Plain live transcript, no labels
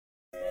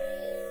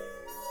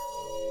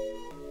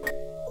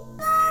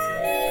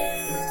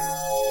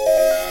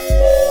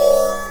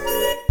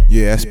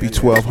Yeah, SB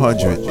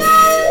 1200.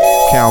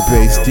 Count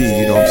Bass D,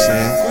 you know what I'm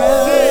saying?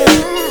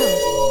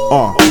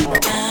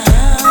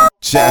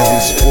 Jazzy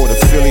Sport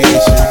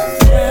Affiliation.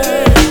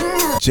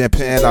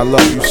 Japan, I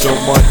love you so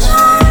much.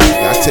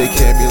 Y'all take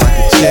care of me like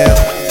a champ.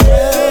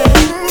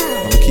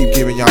 I'ma keep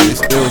giving y'all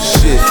this ill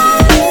shit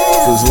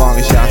for as long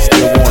as y'all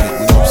still want it,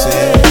 you know what I'm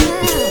saying?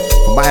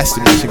 For my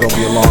estimation, gonna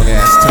be a long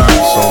ass time,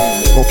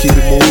 so gonna keep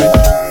it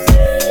moving.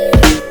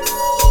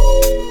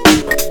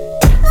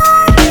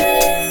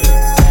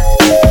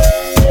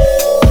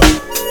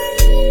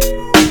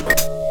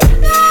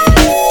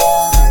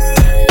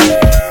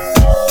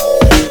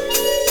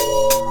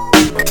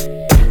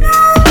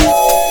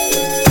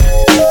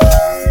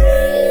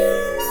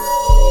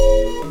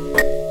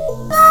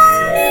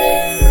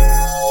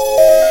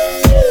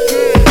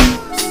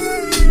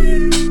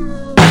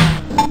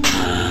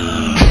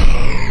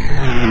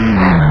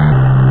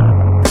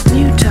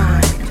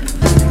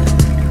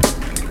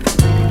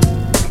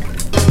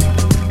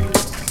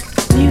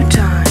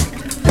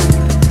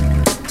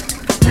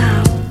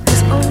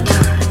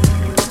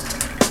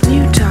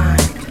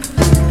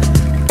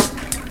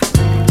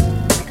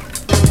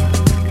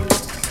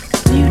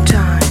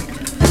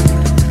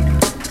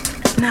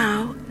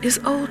 It's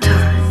old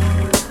time.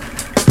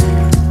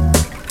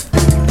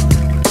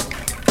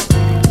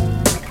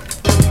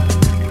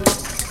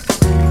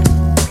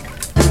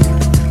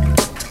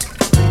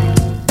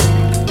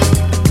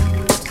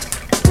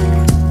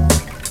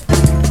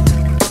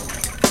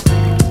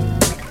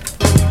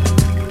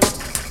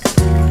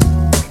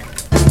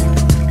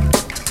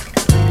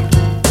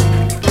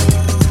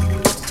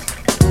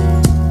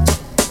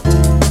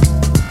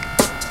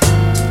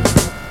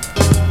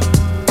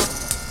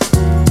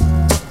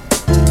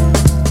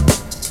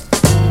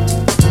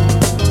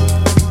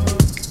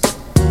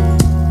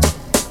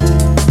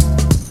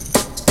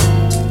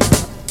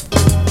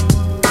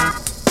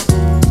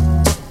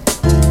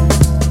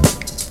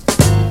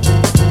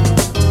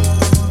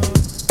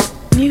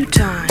 New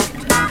time.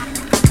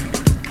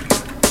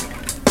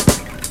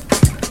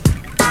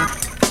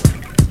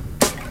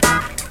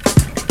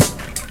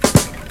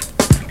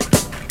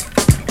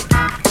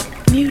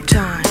 New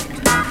time.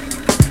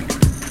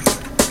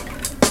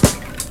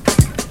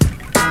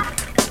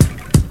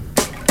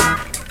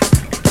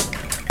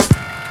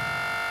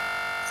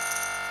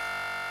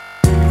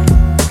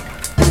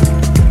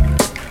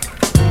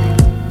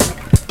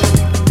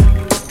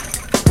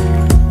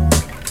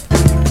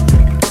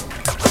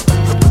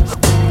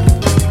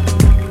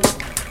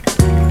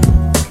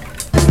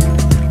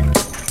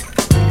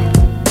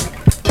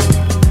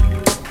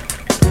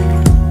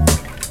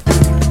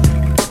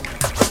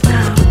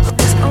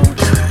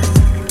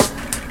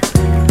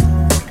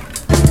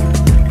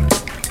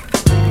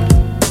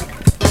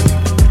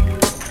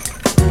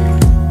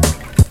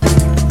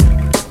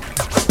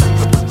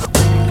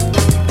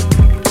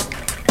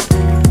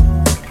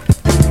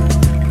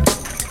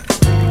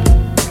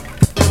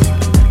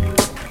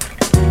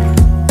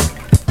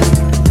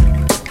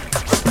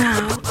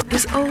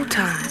 It's old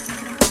time.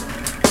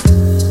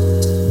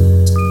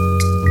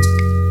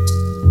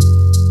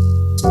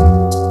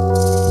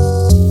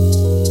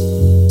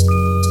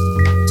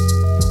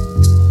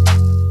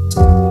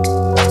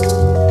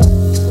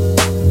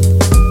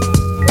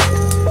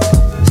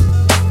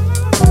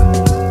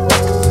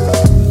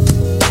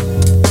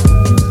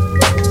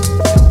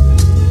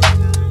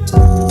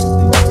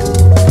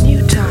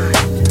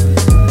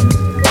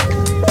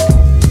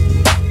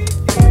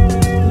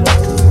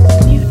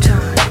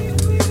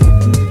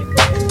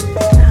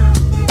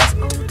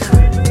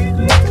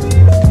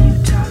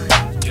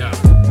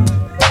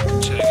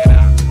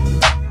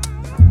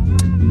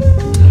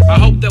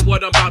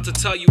 What I'm about to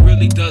tell you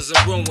really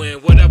doesn't ruin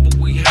whatever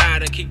we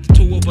had and keep the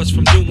two of us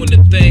from doing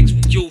the things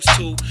we used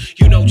to.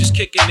 You know, just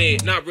kicking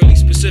it, not really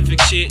specific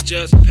shit,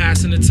 just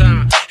passing the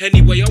time.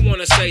 Anyway, I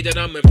wanna say that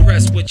I'm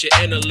impressed with your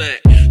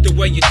intellect. The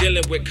way you're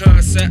dealing with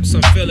concepts,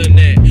 I'm feeling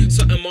that.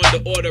 Something on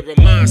the order of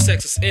mind,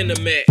 sex is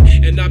intimate.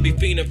 And I be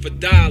fiending for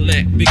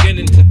dialect,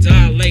 beginning to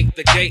dilate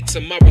the gates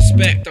of my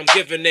respect. I'm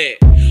giving it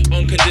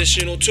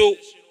unconditional too.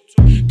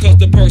 Cause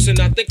the person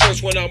I think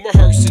first when I'm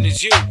rehearsing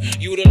is you.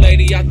 You the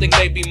lady I think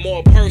may be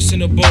more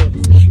personable.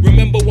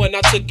 Remember when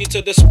I took you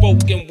to the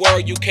spoken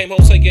word? You came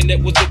home saying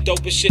it was the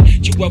dopest shit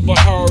you ever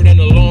heard in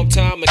a long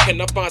time. And can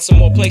I find some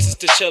more places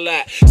to chill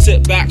at?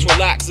 Sit back,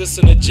 relax,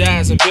 listen to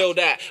jazz and build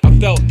that. I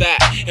felt that.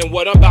 And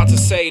what I'm about to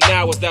say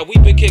now is that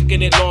we've been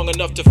kicking it long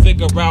enough to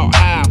figure out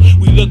how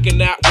we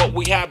looking at what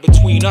we have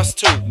between us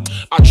two.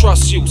 I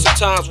trust you.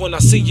 Sometimes when I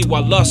see you, I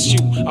lust you.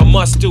 I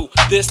must do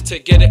this to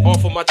get it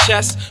off of my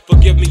chest.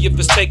 Forgive me if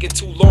it's taking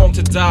too long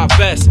to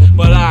divest,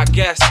 but I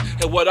guess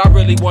that what I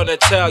really wanna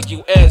tell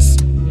you is,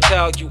 I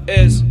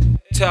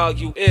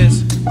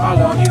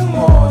love you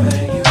more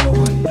than you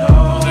would know.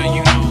 More than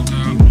you know,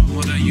 girl.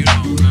 More than you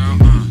know,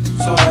 girl.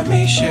 So let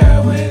me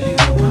share with you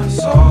my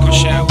soul. Come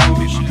share with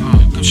me,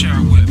 come share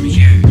it with me,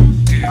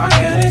 yeah. I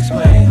can't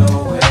explain the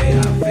way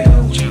I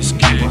feel. Just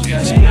can't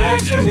Standing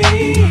next to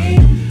me.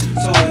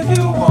 So if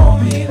you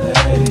want me,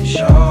 let it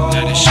show.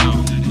 Let it show.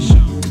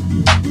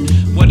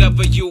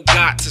 Whatever you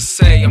got to say,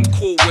 say I'm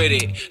cool with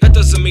it. That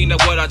doesn't mean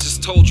that what I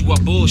just told you I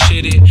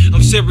bullshitted.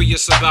 I'm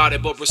serious about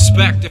it, but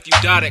respect if you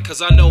doubt it.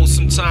 Cause I know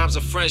sometimes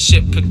a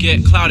friendship could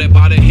get clouded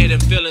by the hidden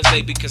feelings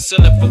they be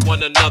concealing for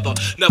one another.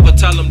 Never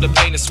tell them the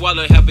pain is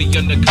swelling heavy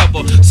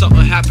undercover.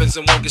 Something happens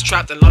and one gets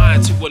trapped in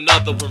lying to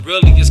another, when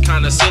really it's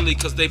kinda silly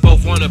cause they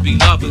both wanna be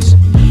lovers.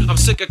 I'm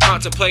sick of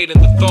contemplating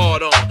the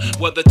thought on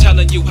whether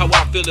telling you how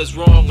I feel is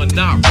wrong or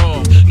not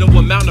wrong. No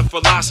amount of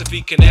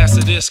philosophy can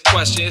answer this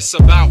question. It's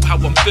about how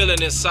I'm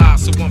feeling inside,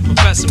 so I'm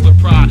professing with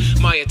pride.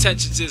 My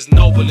intentions is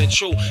noble and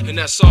true, and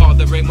that's all.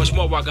 There ain't much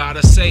more I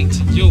gotta say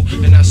to you,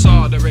 and that's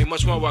all. There ain't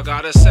much more I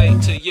gotta say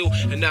to you,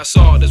 and that's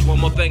all. There's one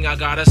more thing I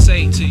gotta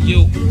say to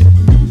you.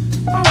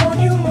 I want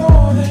you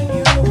more than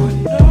you would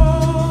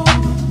know.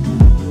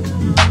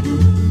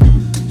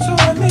 So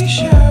let me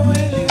share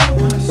with you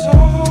my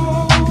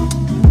soul.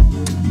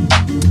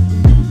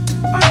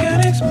 I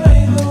can't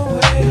explain the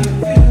way I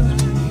feel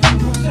when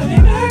you are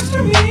standing next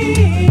to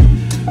me.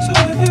 So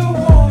if you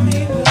want me,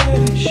 let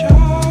it show.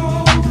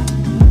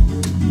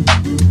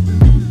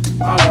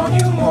 I want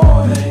you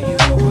more than you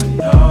would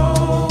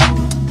know.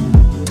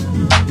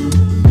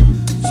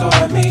 So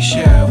let me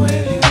share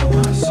with you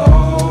my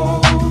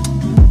soul.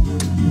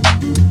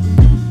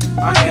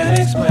 I can't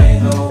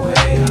explain the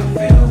way I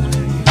feel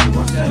when you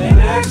are standing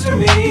next to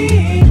me.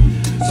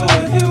 So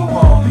if you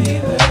want me,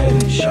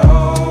 let it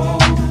show.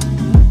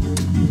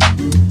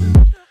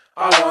 I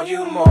want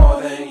you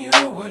more than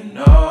you would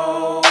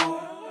know.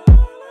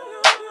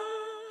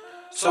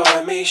 So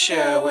let me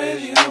share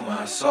with you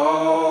my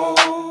soul.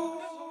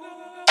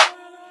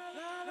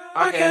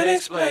 I can't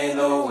explain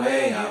the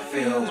way I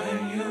feel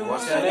when you are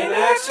standing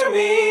next to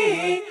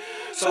me.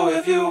 So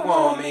if you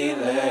want me,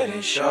 let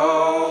it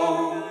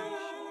show.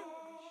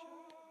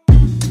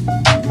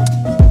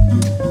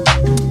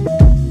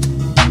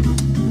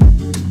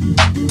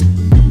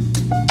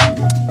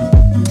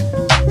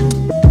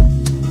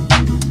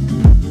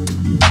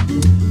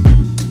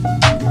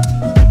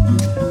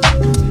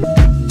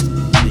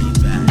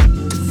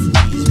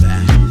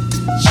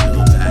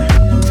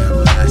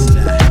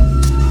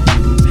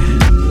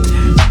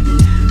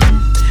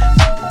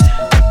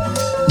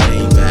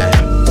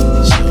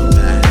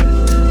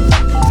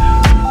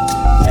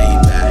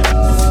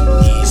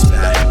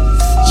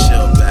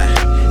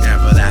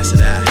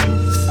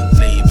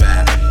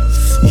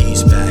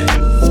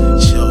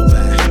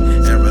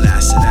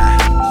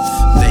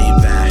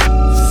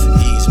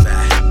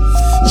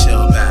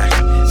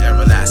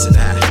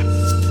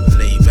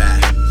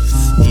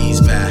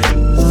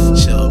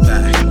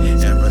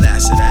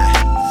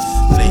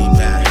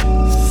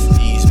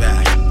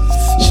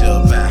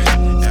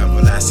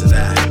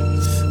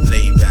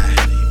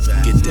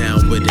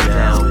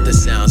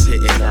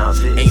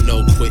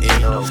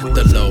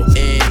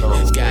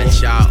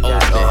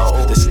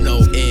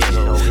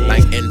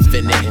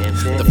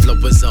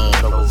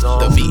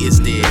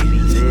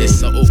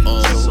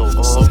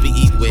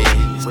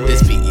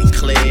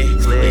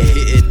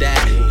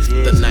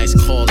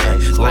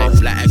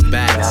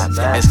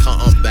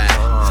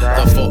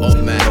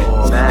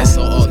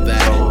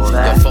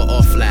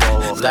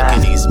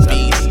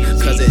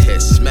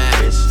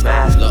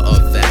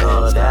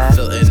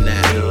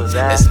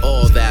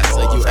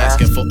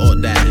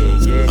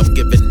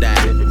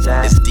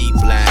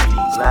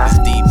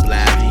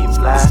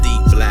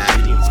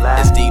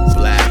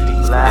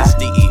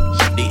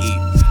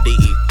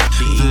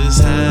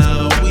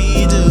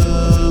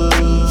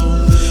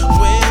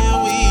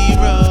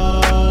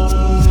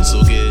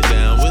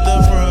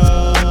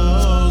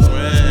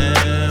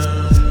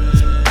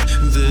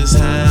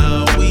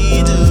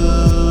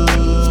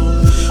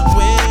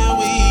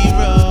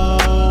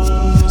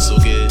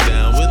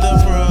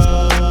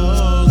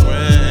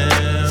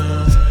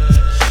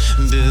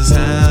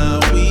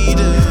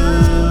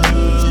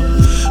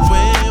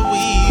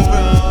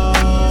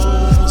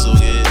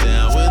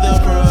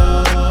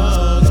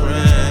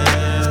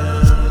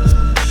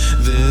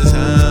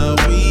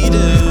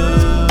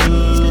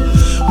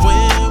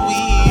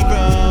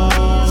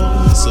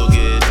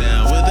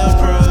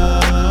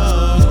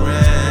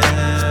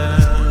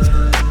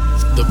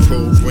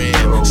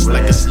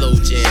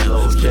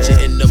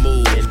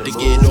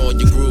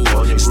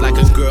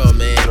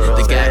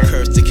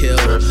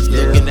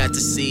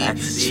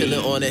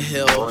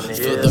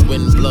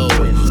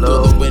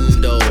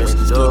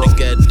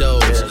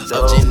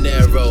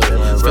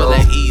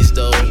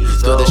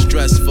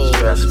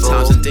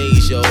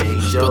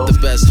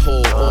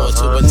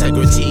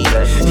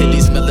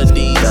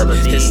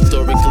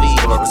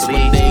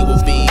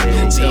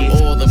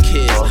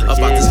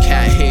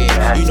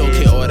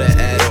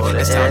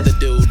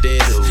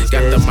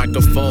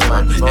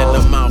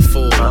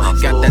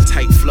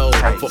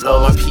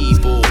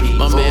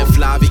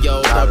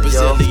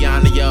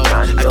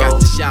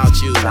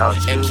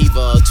 And keep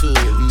too.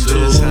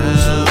 This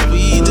how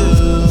we do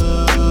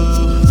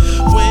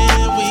when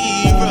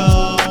we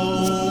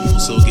roll.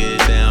 So get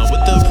down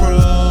with the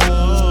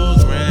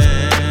program.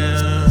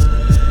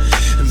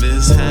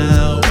 This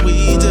how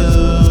we do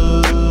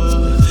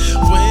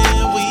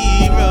when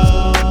we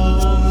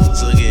roll.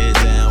 So get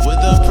down with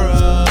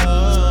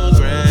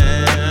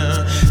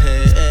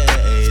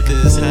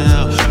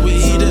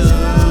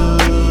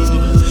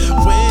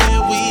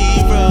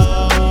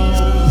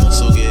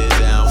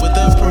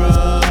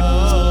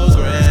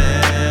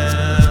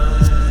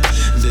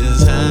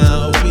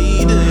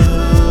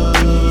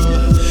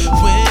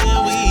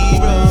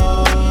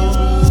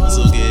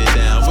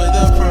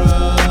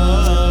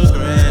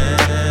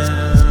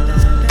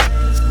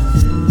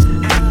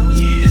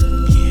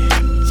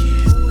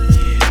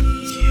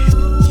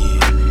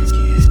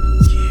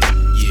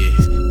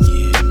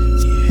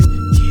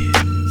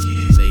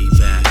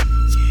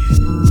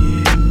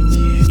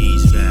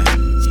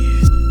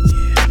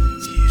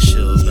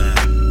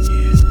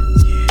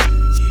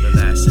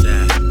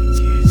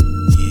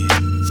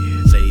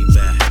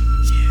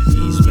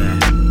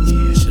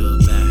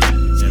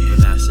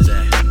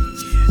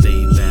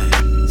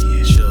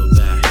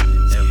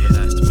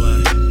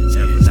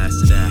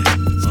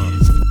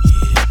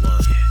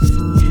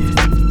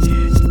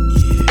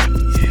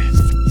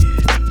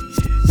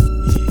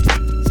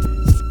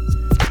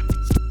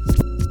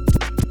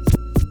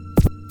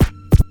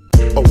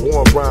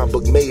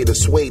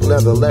suede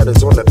leather,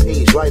 letters on the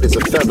page, light as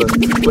a feather.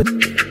 But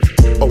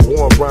a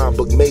warm rhyme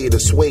book made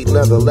of suede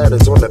leather,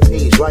 letters on the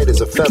page, light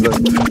as a feather.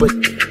 But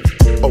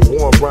a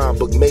warm rhyme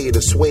book made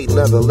of suede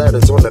leather,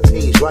 letters on the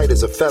page, light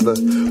as a feather.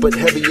 But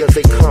heavy as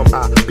they come,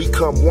 I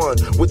become one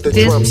with the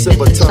drum,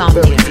 silver tongue,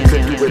 very few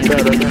can do it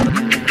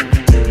better.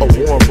 A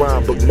warm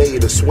rhyme book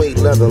made of suede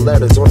leather,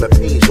 letters on the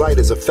page, light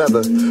as a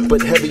feather.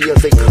 But heavy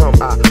as they come,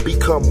 I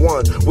become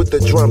one with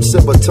the drum,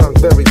 silver tongue,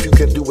 very few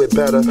can do it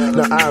better.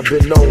 Now I've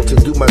been known to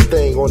do my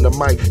thing on the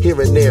mic, here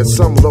and there,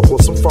 some local,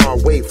 some far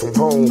away from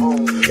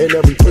home. In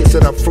every place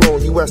that I've flown,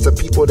 you ask the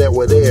people that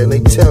were there, and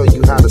they tell you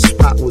how the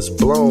spot was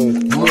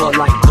blown. More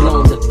like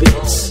blown to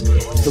bits.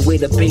 The way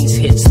the bass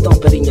hits,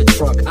 thump it in your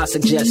trunk. I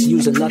suggest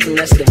using nothing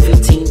less than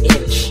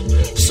 15-inch.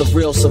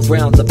 Surreal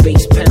surround, the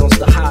bass pounds,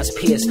 the highs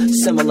pierce,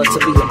 similar to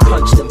being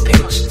punched and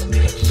pinched.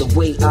 The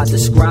way I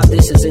describe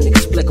this is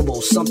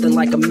inexplicable, something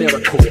like a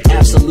miracle,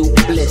 absolute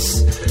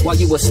bliss. While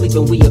you were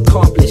sleeping, we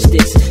accomplished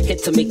this.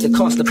 Hit to make the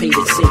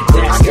constipated say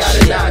that's I got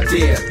an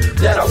idea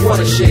that I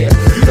wanna share.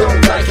 You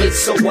don't like it,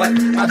 so what?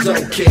 I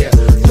don't care.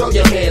 Throw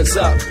your hands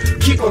up,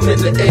 keep them in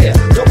the air.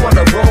 Don't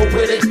wanna roll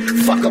with it?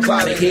 Fuck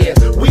about it here.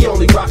 We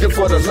only rockin'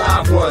 for the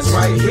live ones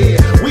right here.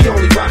 We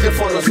only rockin'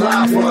 for the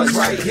live ones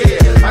right here.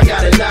 I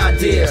got an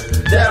idea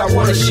that I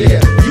wanna share.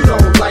 You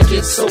don't like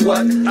it, so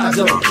what? I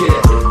don't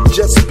care.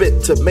 Just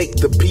spit to make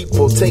the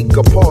people take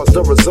a pause.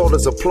 The result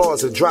is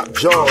applause and drop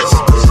jaws.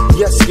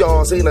 Yes,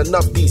 y'all's ain't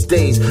enough these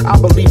days. I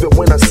believe it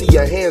when I see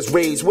your hands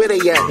raised. Where they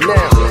at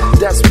now?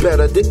 That's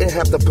better. Didn't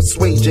have to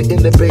persuade you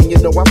in the band. You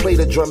know I play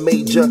the drum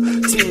major.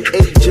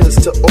 Teenagers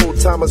to old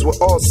timers with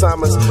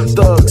Alzheimer's.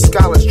 Thugs,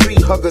 scholars, tree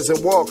huggers,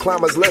 and wall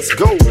climbers. Let's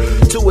go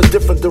to a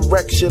different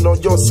direction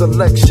on your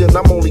selection.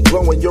 I'm only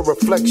glowing your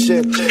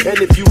reflection. And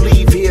if you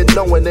leave here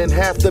knowing then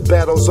half the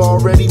battle's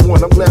already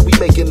won, I'm glad we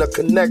making a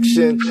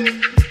connection.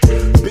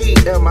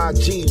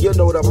 B-M-I-G, you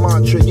know the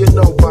mantra. You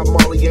know by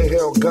Molly and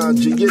Hell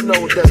Ganja. You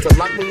know that to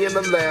lock me in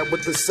the lab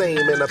with the same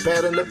and a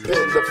pad and a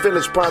pen, the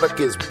finished product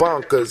is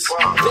bonkers.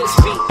 This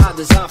beat I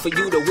designed for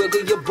you to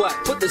wiggle your butt.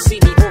 Put the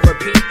CD on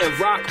repeat and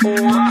rock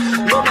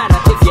on. No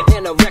matter if you're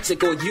anorexic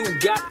or you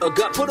got a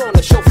gut, put on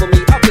a show for me,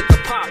 I'll get the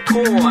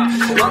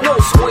popcorn. Now no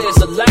squares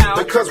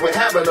allowed, because we're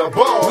having a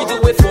ball. We do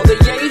it for the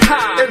yay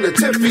high and the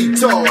 10 feet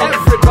tall.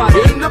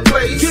 Everybody in the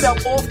place, get up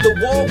off the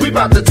wall. We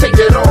about to take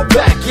it all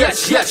back.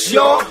 Yes, yes,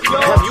 y'all.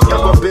 Have you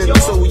ever been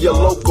to your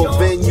local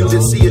venue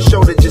to see a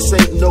show that just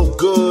ain't no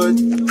good?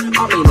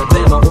 I mean, the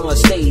Bama on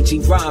stage, he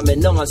rhyming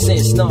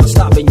nonsense,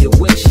 non-stopping. You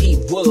wish he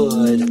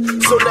would.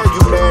 So now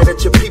you mad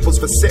at your peoples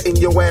for setting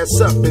your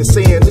ass up and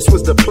saying this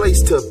was the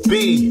place to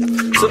be.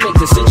 To make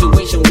the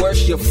situation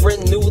worse, your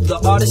friend knew the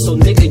artist, so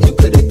nigga, you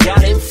could've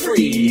got him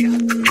free.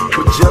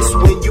 But just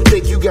when you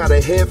think you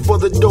gotta head for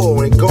the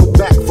door and go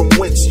back from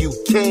whence you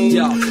came,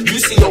 yo, you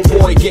see your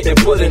boy getting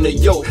put in a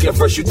yoke. At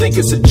first you think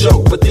it's a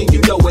joke, but then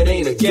you know it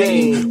ain't a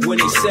game. When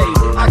he say,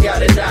 I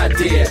got an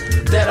idea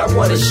that I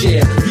wanna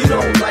share. You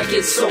don't like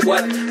it, so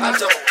what? I don't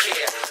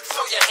care.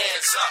 Throw your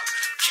hands up,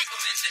 keep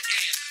them in the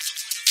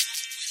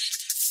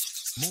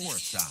air. More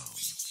sound,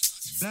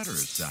 better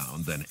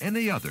sound than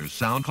any other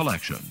sound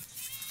collection.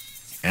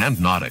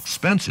 And not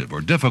expensive or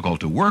difficult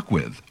to work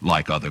with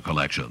like other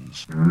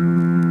collections.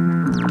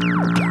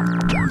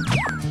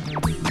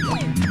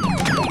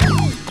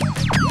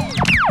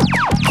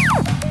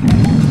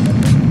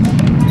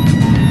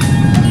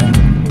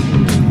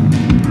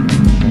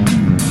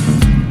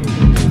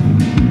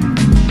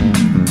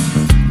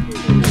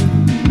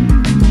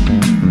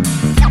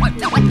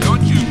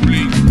 Don't you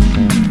blink.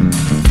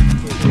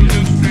 You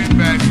look straight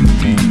back at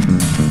me.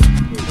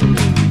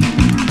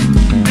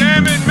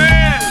 Damn it,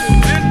 man!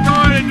 This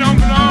party don't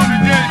belong to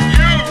just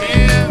you!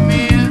 Yeah,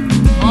 man.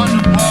 On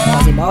the ball.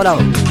 Quasimodo.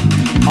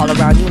 All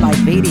around you like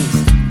beaties.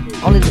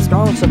 Only the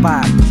strong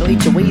survive, so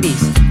eat your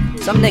Wheaties.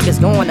 Some niggas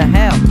going to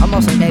hell. I'm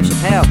on some Dave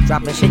Chappelle.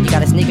 Dropping shit, you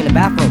gotta sneak in the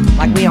bathroom,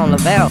 like we on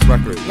Lavelle.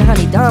 Record. Your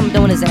honey dumb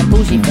doing his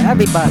Zambushi for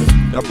everybody.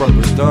 That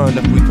brother's done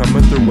if we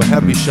coming through with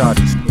heavy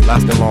shotties.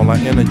 Lasting long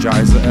like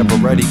Energizer, ever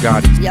ready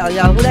Gotties. Yo,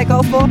 who that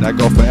go for? That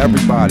go for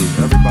everybody,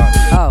 everybody.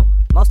 Oh,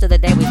 most of the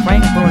day we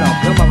Frank Bruno,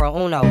 numero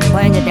uno.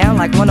 Playing you down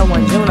like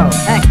 101 Juno.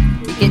 Hey,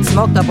 we get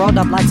smoked up, rolled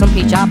up like some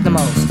Peach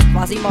Optimos.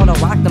 Quasimodo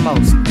rock the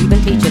most, we been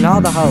teaching all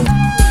the hoes.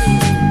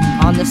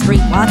 On the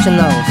street watching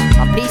those.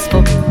 I'm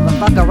peaceful, but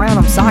fuck around,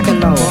 I'm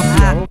socking those.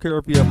 I don't care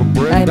if you have a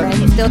break. Hey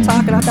man, you still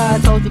talking? I thought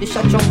I told you to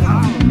shut your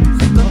mouth.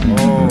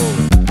 Oh.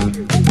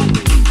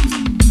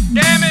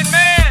 Damn it,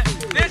 man!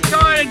 This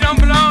party don't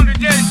belong to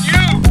just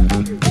you!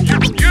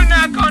 You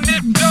knock on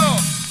this door.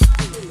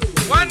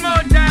 One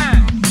more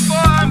time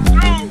before I'm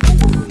through.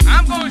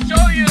 I'm gonna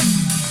show you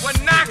what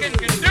knocking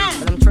can do.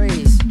 For them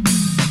trees.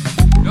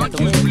 Don't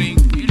you blink.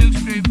 You look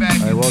straight back.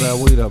 Hey, roll that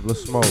weed up.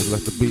 Let's smoke.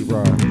 Let the beat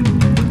ride.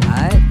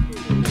 Alright.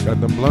 Got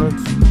them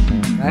blunts?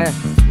 Right.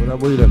 Roll that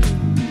weed up.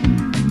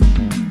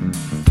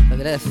 Look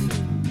at this.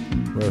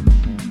 Where?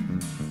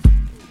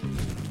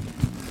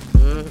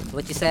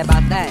 What you say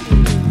about that?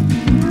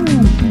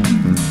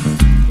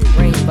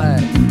 Green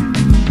buds.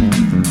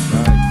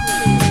 Nice.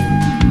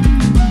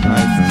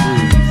 Nice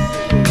trees.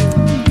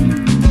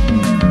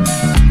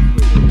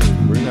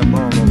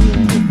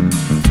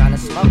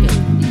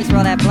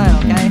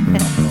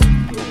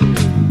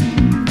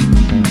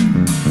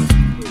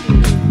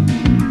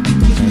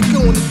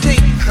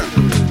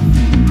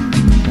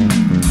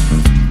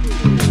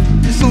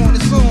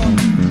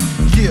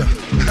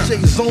 J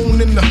Zone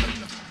in the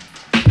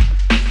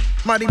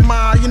Mighty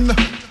Ma in the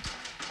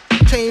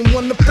Tame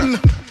one up in the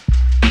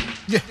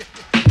yeah.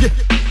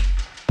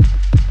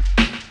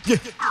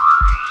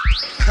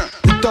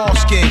 The dark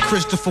skin,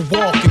 Christopher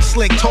Walken,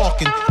 slick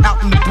talking,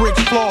 out in the bricks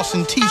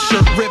flossing,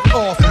 t-shirt ripped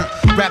off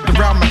and wrapped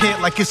around my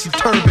head like it's a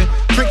turban.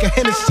 Drinking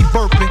Hennessy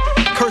burping,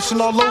 cursing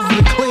all over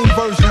the clean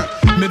version.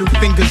 Middle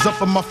fingers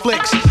up on my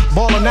flicks,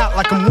 balling out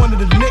like I'm one of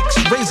the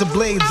Knicks. Razor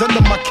blades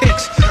under my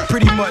kicks,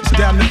 pretty much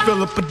down to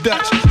Philippa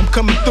Dutch. I'm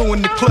coming through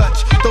in the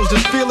clutch. Those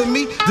that's feeling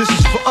me, this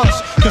is for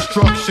us.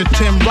 Construction,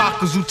 Tim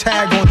Rockers who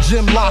tag on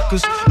gym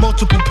lockers.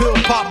 Multiple pill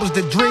poppers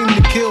that dream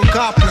to kill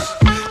coppers.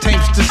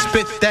 Tanks to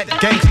spit that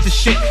gangster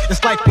shit.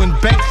 It's like when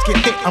banks get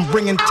hit, I'm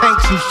bringing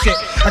tanks and shit.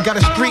 I got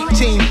a street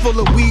team full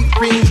of weed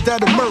fiends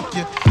that'll murk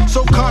you.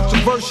 So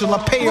controversial, I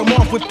pay them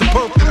off with the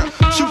purple.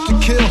 Shoot to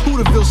kill,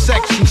 Hooterville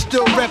section,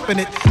 still repping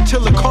it. Till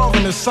the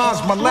coroner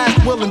signs my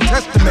last will and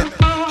testament.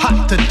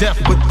 Hot to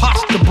death with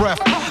pasta breath.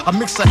 I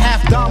mix a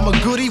half dime of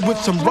goodie with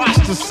some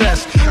roster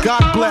cess.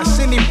 God bless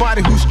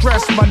anybody who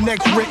stressed my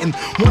neck's written.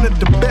 One of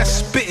the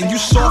best spitting, you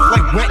soft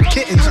like wet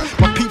kittens.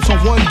 My peeps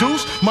on one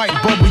deuce might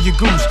bubble your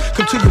goose.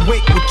 Come to your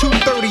wake with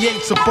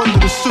 238s up under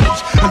the suits.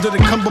 Under the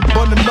come up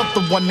on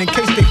another one in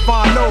case they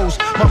find those.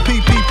 My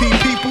PPP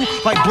people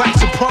like black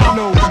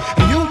sopranos.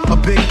 And you a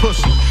big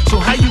pussy.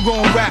 So how you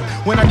gon' rap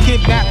when I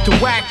kidnap to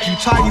whack you?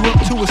 Tie you up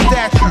to a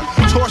statue.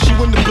 Toss you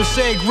in the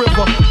Passaic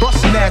River,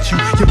 bustin' at you.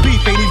 Your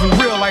beef ain't even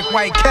real like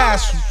White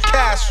Castle.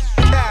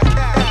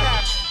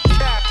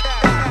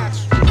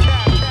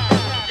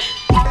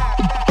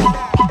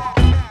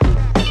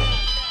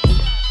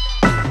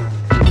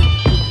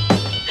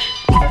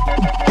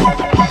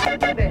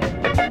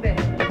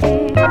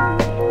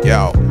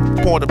 Yo,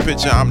 point the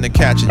picture, I'm the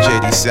catcher,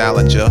 JD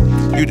Salinger.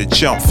 You the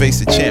chump, face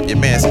the champ, your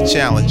man's a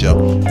challenger.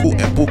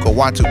 Coot and Buka,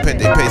 Watu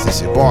Pende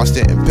Paces, your boss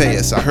didn't pay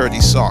us. I heard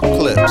he saw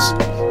clips,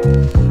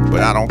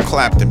 but I don't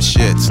clap them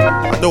shits.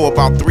 I know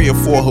about 3 or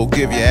 4 who'll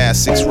give your ass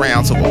 6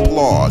 rounds of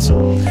applause.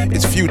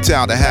 It's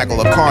futile to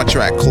haggle a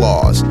contract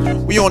clause.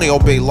 We only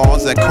obey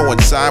laws that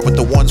coincide with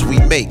the ones we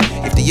make.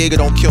 If the Jaeger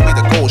don't kill me,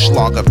 the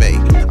Goldschlager may.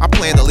 I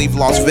plan to leave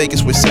Las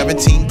Vegas with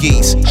 17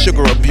 geese.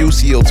 Sugar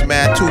abuse yields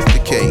mad tooth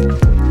decay.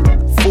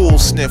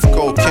 Fools sniff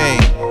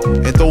cocaine,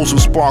 and those who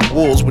spark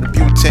wolves with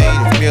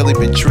butane have merely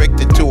been tricked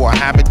into a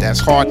habit that's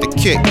hard to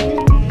kick.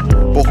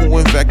 But who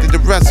invented the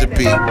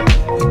recipe?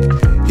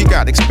 He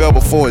got expelled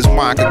before his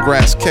mind could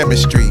grasp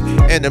chemistry.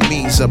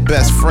 Enemies are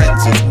best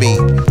friends of me.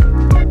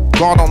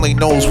 God only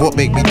knows what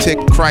make me tick.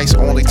 Christ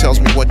only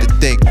tells me what to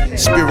think.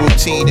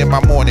 Spirultine in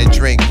my morning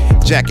drink.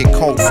 Jack and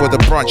Coke for the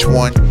brunch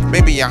one.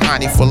 Maybe a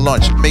honey for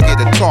lunch. Make it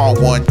a tall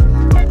one.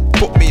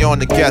 Put me on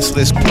the guest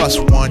list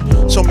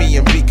 +1. So me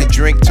and B can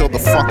drink till the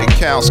fucking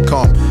cows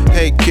come.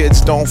 Hey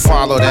kids, don't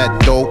follow that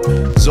dope.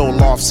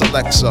 Zoloft,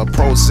 Celexa,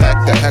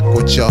 Prozac, the heck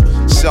with ya.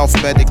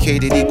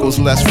 Self-medicated equals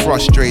less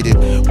frustrated.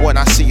 When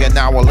I see an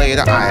hour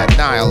later, I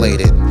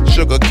annihilate it.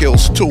 Sugar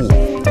kills too.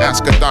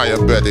 Ask a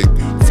diabetic.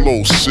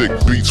 Flow sick,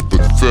 beats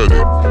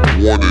pathetic.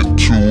 1 and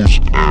 2's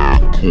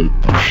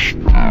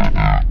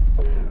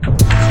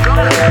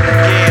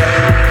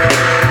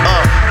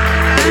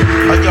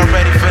Are y'all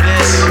ready for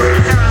this?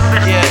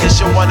 Yeah, it's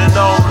your one and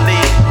only.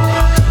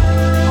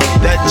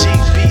 That Jeep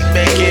beat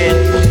making,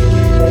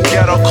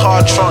 ghetto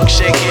car trunk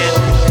shaking.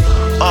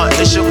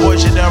 It's your boy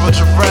Gennaro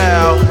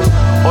Terrell.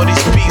 All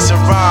these beats and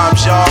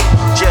rhymes, y'all.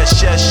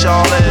 Yes,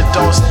 y'all, and it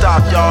don't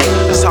stop, y'all.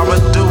 That's how I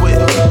do it.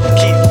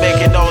 Keep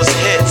making those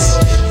hits.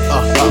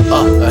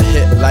 A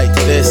hit like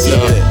this,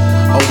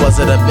 yeah. Or was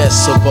it a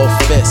miss or both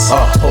fists?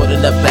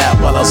 Holding the bat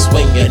while I'm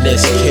swinging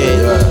this kid.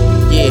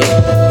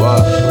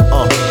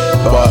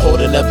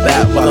 Holding the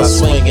bat while I'm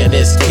swinging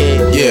this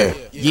kid.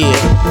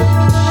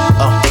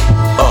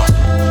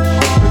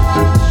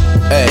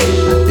 Hey,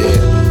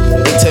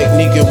 the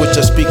technique in which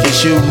I speak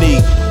is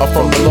unique. I'm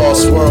from the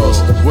lost worlds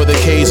where the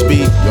K's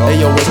be.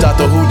 Hey yo, it's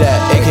Dr. Who Dat,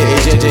 aka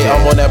JJ.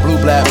 I'm on that blue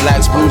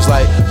blacks blues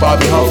like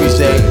Bobby Humphrey's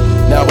day.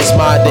 Now it's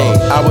my day,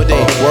 our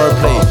day,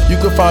 wordplay. You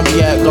can find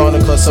me at Garner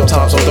Club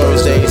sometimes on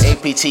Thursdays,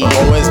 APT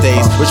on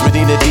Wednesdays, Rich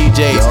Medina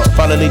DJs.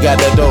 Finally got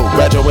that dope,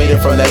 graduated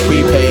from that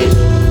prepaid.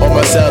 On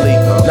my celly,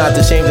 not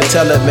ashamed to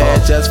tell it, man.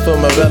 Just for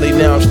my belly,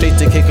 now I'm straight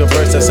to kick a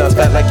verse that sounds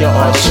bad like your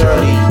Aunt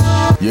Shirley.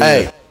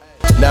 Hey,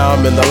 now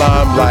I'm in the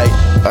limelight.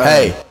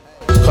 Hey,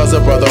 cause the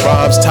brother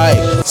rhymes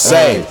tight.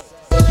 Say,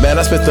 man,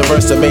 I spit the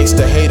verse that makes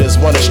the haters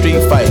want a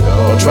street fight.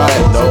 Don't try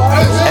it, no.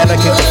 And I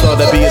kick the flow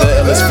to be the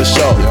illest for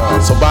sure.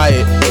 So buy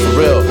it, for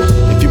real,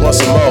 if you want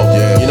some more.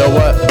 You know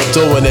what?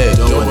 Doing it.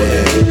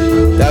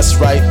 That's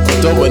right,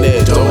 doing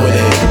it.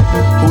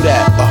 Who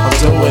that? I'm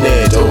doing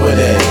it.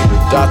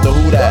 Dr.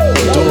 Who that?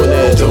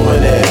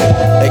 Doing it.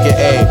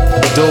 AKA,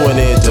 doing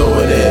it.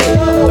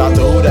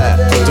 Dr. Who that?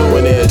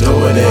 Doing it. Who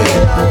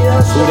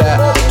that?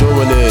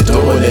 Doing it.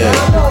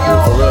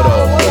 For real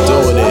though,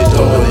 doing it.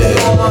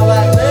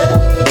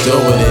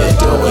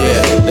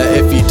 Yeah. Now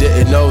if you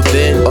didn't know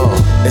then,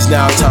 it's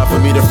now time for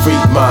me to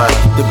freak mine.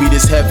 The beat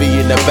is heavy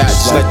in the back,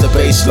 just like the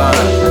bass line.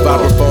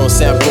 Vibraphone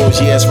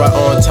samples, yeah, it's right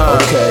on time.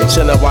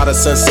 Chillin' while the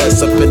sun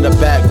sets up in the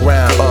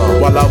background.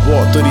 While I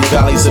walk through these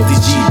valleys of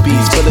these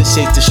GBs, feel it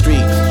shake the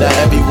street, now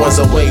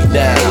everyone's awake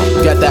now.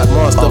 Got that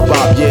monster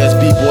bop, yeah, it's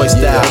B-boy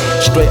style.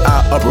 Straight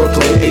out of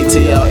Brooklyn,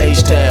 ATL,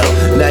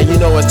 H-Town. Now you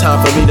know it's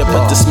time for me to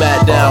put the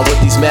smack down with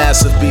these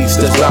massive beats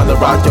that's bound to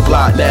rock your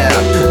block now.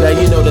 Now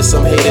you know there's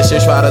some haters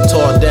that try to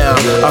talk down.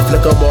 I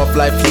flick them off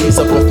like fleas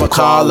up off my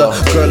collar.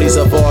 Girlies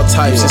of all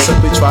types, they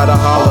simply try to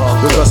holler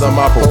because of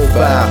my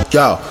profile.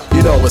 Yo,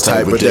 you know what's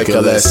type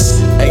ridiculous.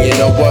 And you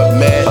know what,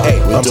 man?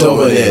 Hey, I'm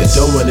doing it.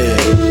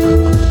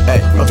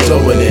 Hey, I'm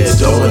doing it. I'm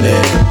doing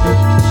it.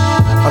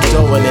 Hey, I'm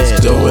doing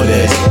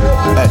it.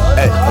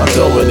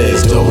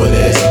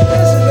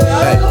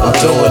 Hey, I'm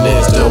doing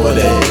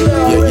it.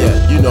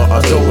 Yeah, you know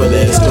I'm doing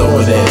it.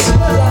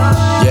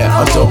 Yeah,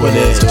 I'm doing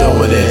it. I'm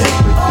doing it.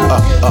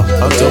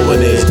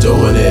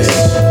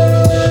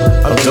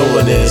 I'm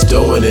doing it.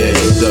 Doing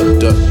it.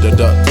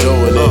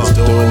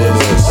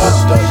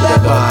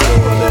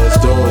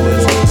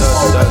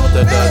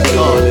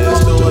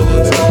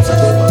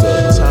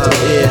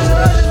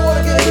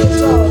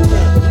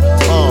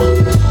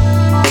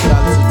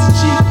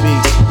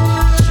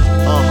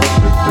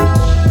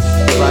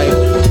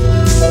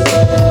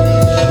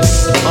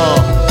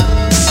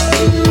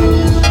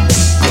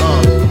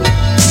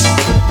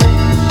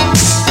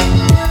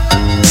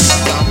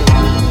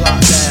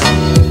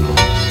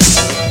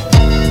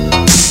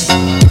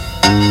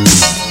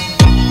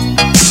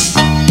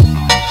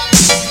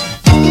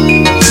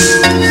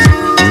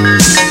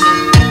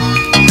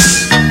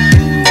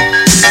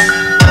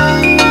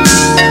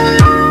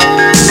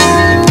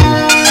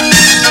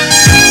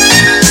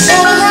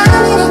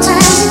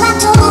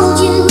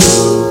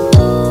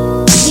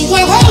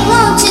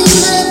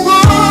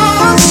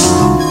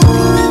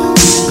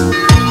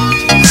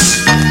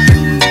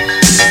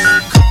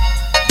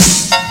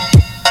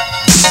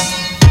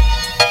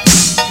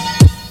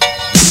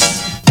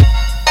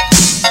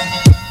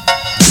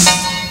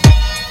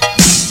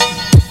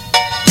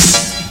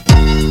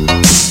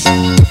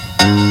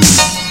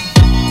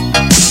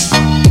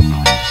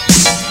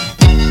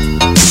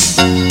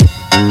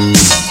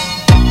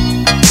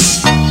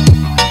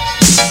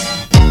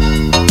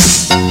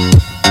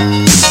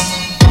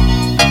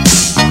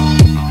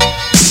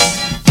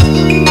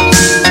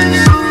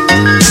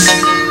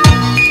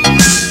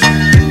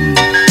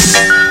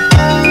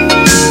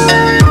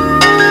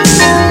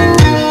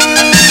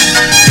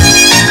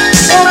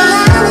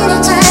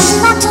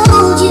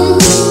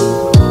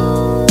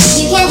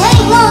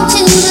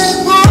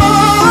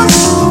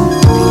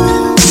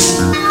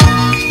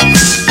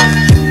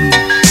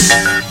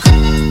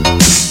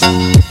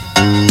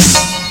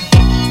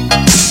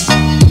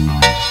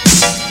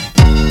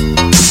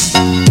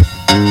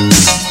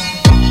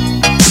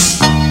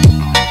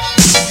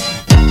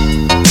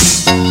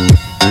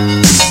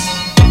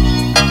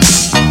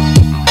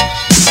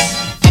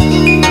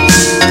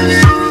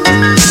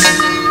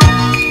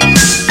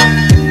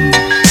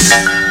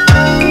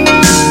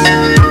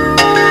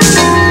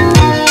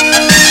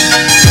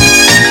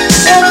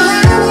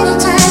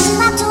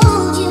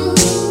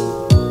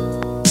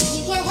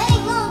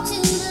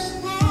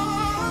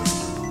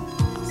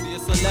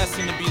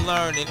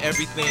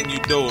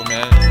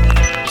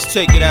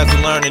 Take it as a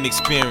learning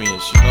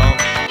experience, you know?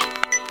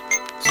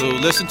 So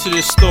listen to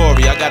this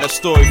story. I got a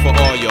story for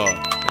all y'all,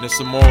 and there's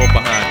some moral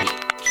behind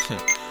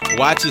it.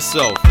 Watch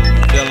yourself when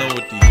you're dealing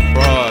with these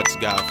broads,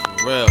 guys,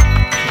 for real.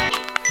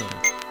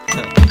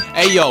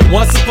 Hey yo,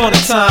 once upon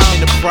a time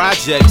in the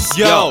projects,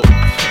 yo,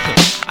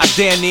 I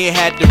damn near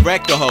had to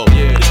wreck a hoe.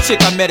 This chick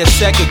I met a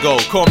sec ago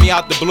called me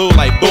out the blue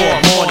like, boy,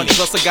 I'm horny.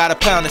 Plus I got a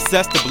pound of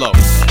cess to blow.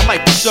 I'm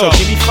like, for sure,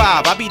 give me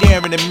 5, I'll be there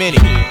in a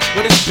minute.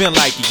 But it's been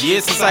like a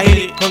year since I hit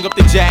it. Hung up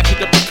the jack,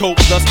 picked up the coat,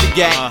 plus the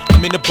gat.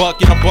 I'm in the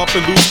bucket, I'm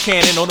bumping loose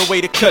cannon on the way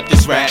to cut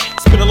this rat.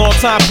 It's been a long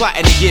time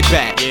plotting to get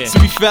back. So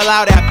we fell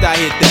out after I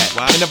hit that.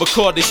 I never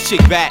called this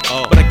chick back,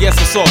 but I guess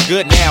it's all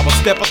good now. I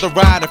step up the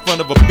ride in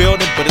front of a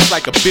building, but it's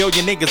like a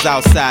billion niggas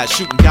outside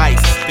shooting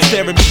dice,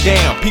 staring me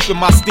down, peeping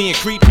my sten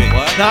creeping.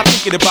 Now I'm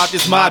thinking about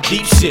this mob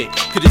deep shit,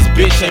 cause this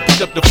bitch ain't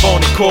picked up the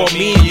phone and called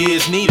me in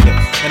years neither.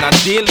 And I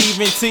did leave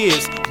in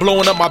tears,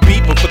 blowing up my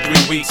beeper for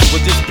 3 weeks.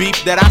 With this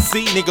beef that I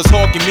see, niggas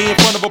hawking me in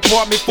front of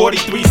apartment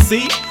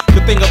 43C.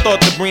 Good thing I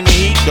thought to bring the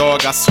heat,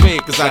 dog, I swear,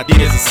 cause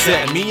ideas are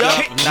setting me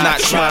up. I'm not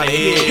trying to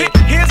hear.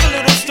 Here's a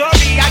little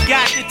story I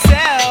got to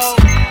tell.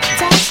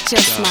 That's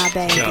just my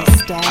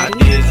baby's daddy.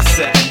 Ideas are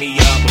setting me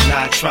up, I'm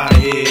not trying to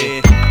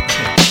hear.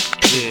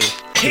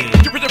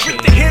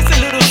 Here's a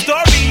little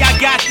story I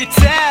got to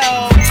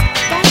tell.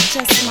 That's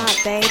just my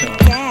baby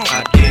daddy.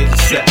 Ideas are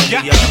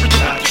setting me up, I'm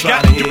not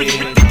trying to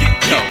hear.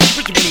 Yo,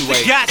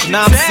 anyway,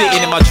 now I'm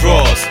sitting in my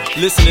drawers,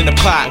 listening to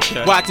pop.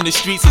 Watching the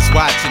streets is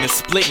watching, and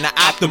splitting the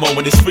Optimo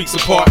in this freak's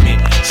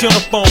apartment. She on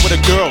the phone with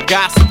a girl,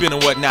 gossiping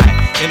and whatnot.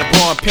 In the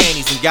bra and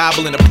panties and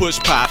gobbling a push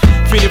pop.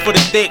 Feeling for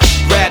the thick,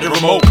 grab the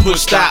remote,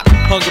 push stop.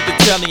 Hung up the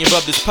telly and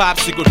rubbed this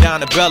popsicle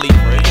down the belly.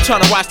 I'm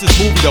trying to watch this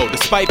movie though,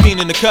 despite being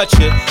in the cut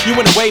you. You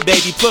in the way,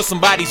 baby, plus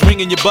somebody's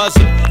ringing your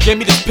buzzer. Gave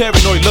me this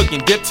paranoid look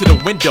and dipped to the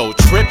window,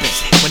 tripping.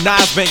 When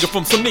eyes banging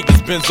from some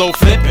niggas, benzo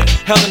flipping.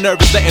 Hella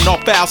nervous, letting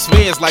off foul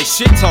swears like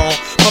shit tone.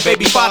 My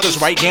baby father's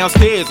right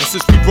downstairs, and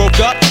since we broke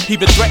up, he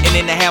been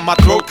threatening to have my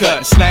throat cut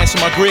and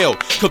slashing my grill.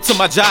 Come to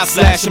my job,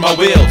 slashing my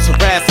wheels,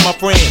 harassing my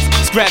friends,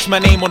 scratch my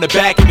name on the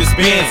back of his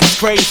Benz. It's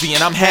crazy,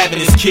 and I'm having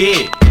his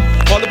kid.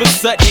 All of a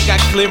sudden, they got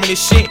clearing his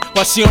shit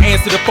while she don't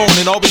answer the phone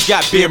and always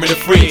got beer in the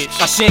fridge.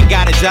 Now she ain't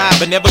got a job,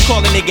 but never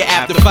call a nigga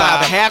after 5.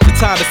 And half the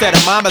time it's at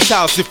her mama's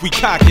house if we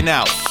cocking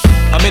out.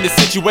 I'm in a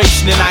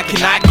situation and I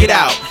cannot get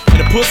out,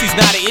 and the pussy's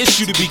not an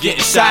issue to be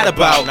getting shot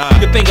about.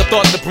 Good thing I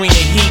thought to bring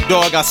the heat,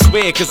 dog, I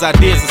swear, cause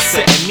ideas are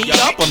setting me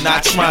up, I'm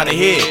not trying to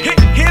hear.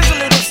 Here's a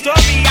little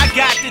story I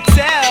got to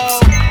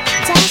tell.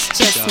 That's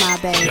just my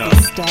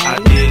baby's story.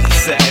 Ideas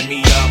are setting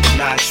me up, I'm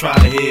not trying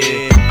to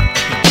hear.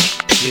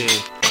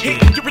 Yeah.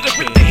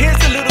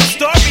 Here's a little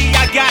story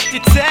I got to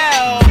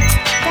tell.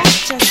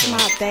 That's just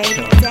my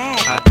baby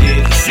dad.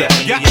 Ideas are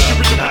setting me up,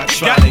 I'm not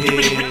trying to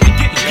hear.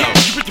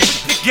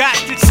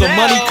 So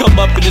money come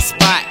up in the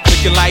spot,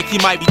 looking like he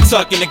might be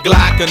tucking the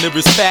Glock under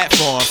his fat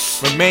form.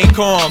 Remain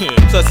calm,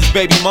 plus his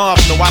baby mom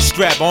know I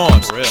strap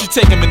arms. She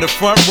take him in the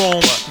front room,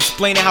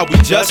 explaining how we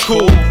just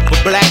cool.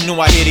 But Black knew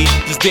I hit it,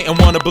 just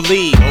didn't wanna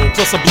believe.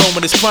 Plus I'm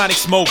blowing this chronic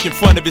smoke in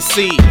front of his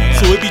seat.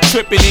 So it be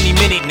tripping any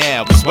minute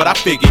now, that's what I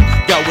figured.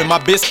 Got with my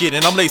biscuit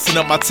and I'm lacing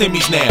up my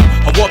Timmy's now.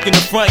 I walk in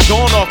the front,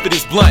 going off of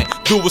this blunt.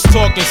 Dude was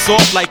talking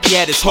soft like he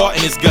had his heart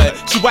in his gut.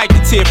 She wiped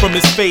the tear from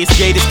his face,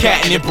 gave his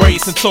cat an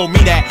embrace, and told me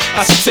that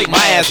I should take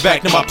my ass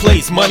back to my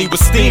place. Money was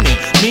steaming,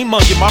 me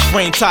mugging my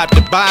frame top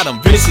to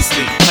bottom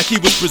viciously, like he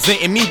was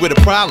presenting me with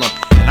a problem.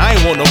 And I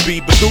ain't want no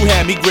beef, but dude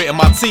had me gritting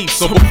my teeth.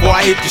 So before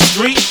I hit the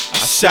street,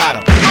 I shot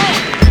him.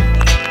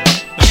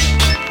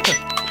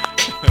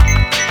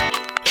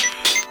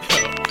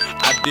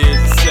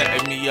 Ideas are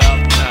setting me up,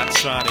 I'm not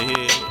trying to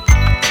hear.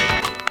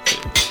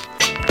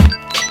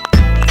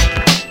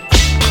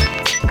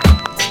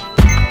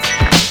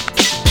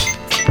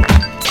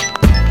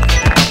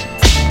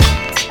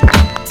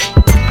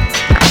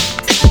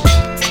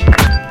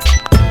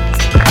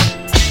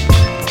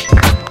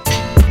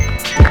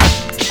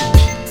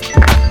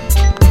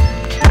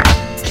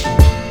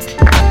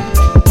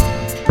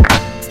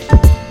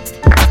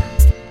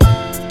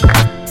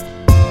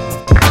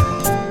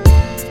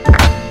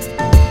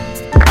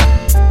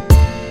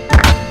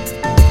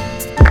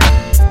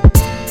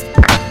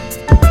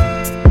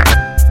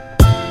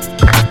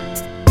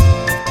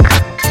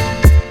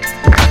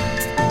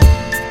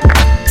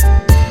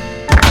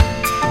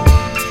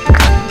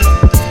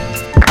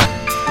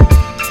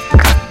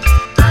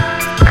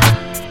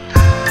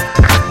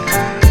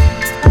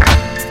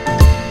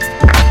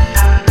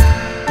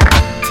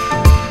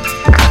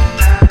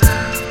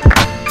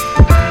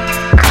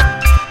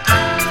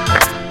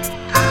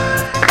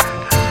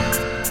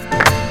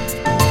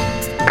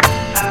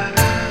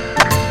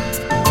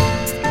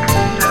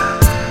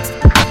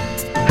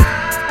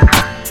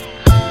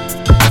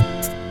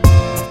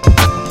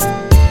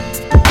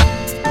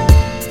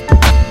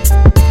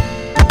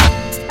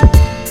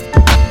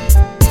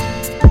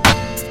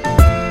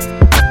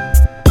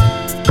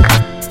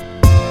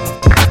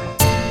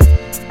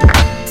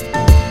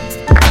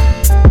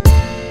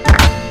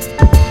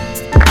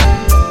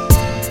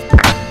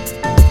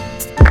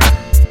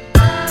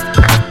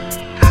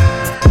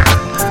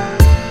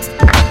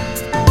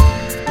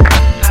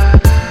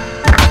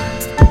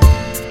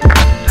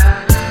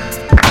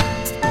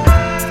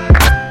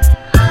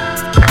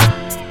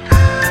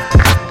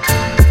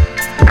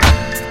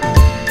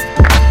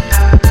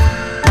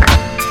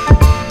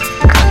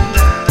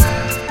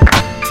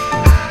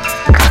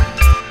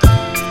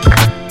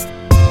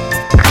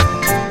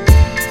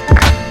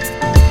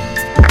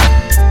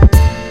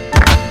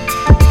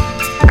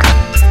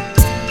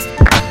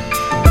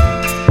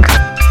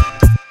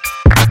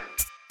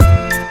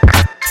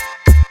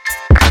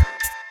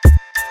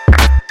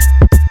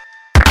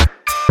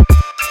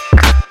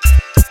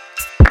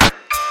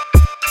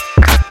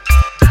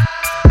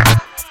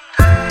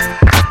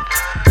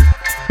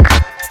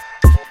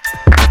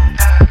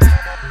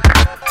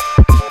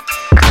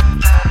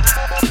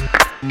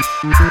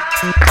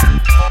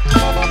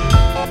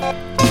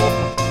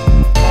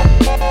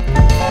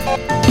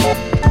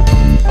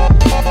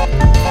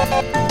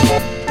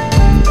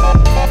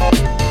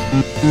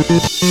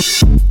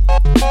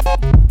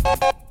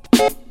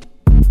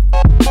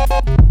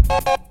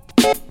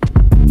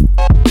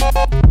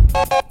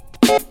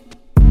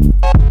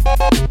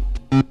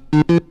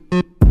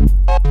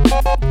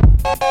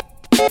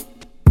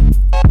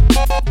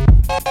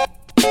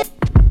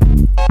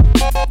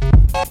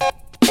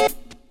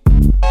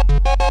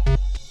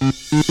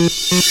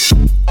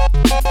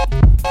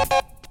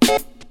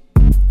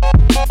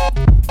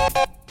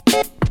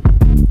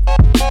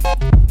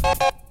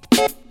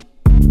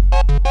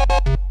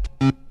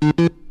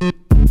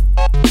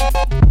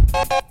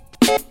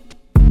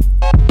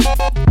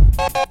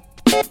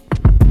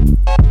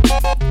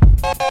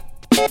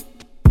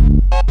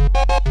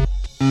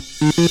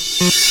 Kick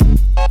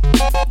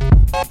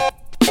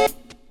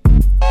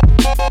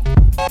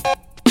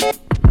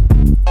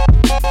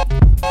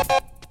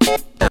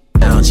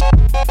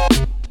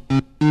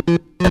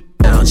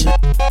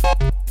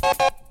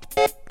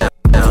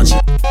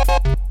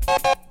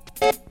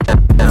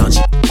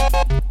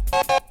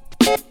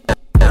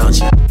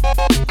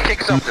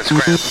something,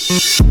 scrap.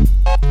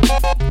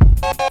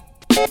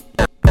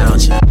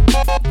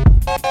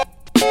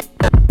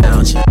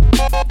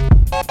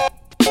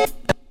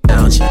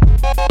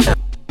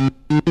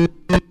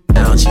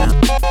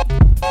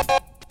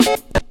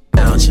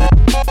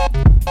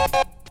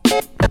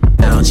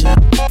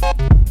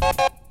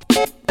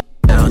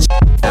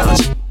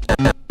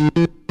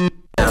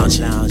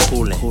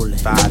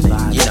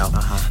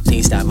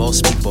 Things that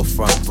most people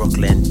from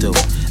Brooklyn do.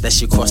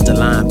 Unless you cross the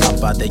line,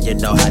 papa, then you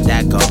know how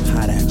that go.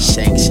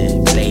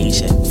 Shankshin',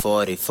 blazing,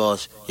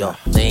 44s. Yo,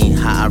 they ain't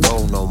how I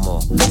roll no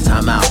more.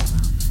 Time out.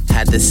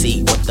 Had to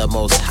see what the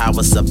most high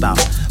was about.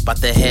 About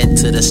to head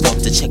to the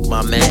stove to check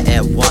my man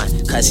at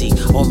 1. Cause he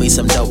owe me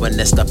some dough and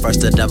it's the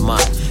first of the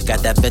month. Got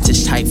that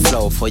vintage type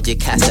flow for your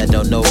cats that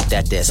don't know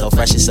that they're so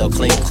fresh and so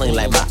clean. Clean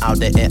like my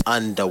outer and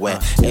underwear.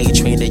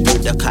 A-Train and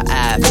Utica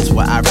Ave is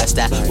where I rest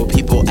at. Where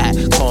people at,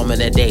 calm in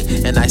the day.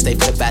 And I stay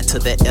put back to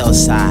the L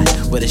side.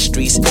 Where the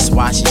streets is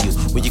watching you.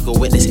 Where you can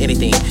witness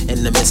anything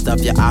in the midst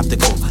of your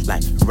optical.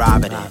 Like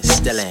robbing and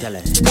stealing.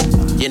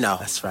 You know,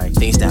 that's right.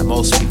 Things that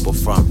most people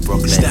from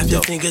Brooklyn Snap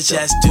your fingers,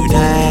 just do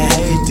that,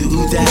 hey, do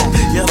that.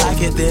 You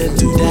like it, then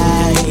do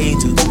that, hey,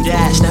 do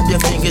that. Snap your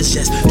fingers,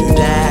 just do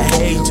that,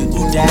 hey, do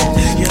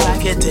that. You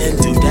like it, then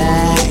do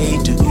that,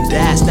 hey, do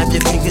that. Snap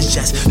your fingers,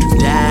 just do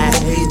that,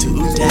 hey,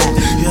 do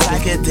that. You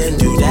like it, then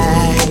do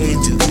that, hey,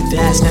 do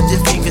that. Snap your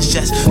fingers,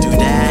 just do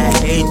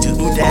that, hey, do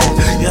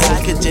that. You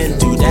like it, then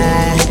do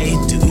that, hey,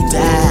 do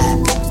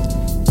that.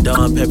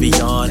 Don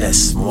Perignon,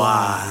 that's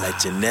moi. Like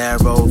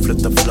Gennaro, flip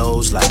the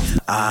flows like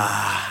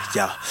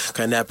yo.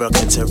 Canebra,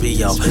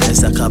 Quinterio,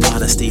 it's a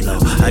Cabana Stilo.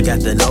 I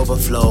got the Nova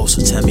flow,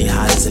 so tell me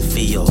how does it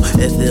feel?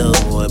 It feels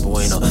muy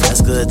bueno,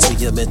 that's good to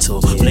your mental.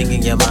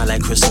 Blinking your mind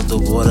like crystal, the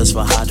waters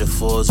for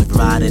hydrofoils. We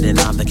ride it and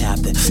I'm the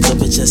captain. So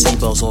bitch, just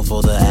seatbelts on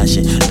for the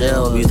action.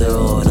 They'll be the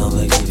road,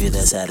 I'ma give you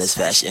that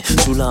satisfaction.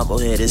 Too long,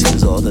 head is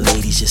cause all the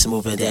ladies just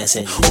moving,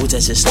 dancing. Oh,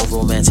 that's just so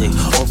romantic.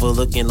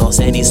 Overlooking Los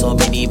Angeles so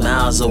many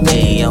miles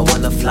away. I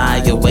wanna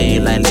fly away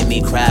like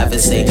Lenny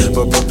Kravitz say.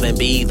 But Brooklyn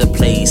be the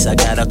place I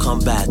gotta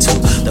come back to.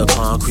 The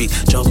concrete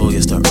jungle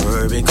is the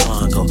urban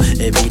Congo.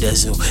 It be the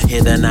zoo.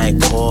 Hear the night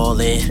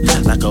calling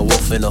like a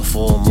wolf in a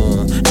full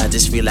moon. Now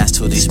just relax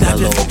to these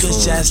mellow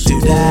tunes. Just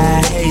do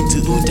that, hey,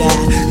 do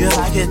that. You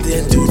like it,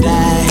 then do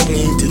that,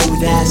 hey, do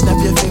that. Snap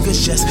your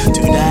fingers, just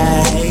do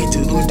that, hey,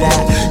 do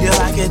that. You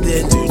like it,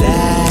 then do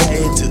that,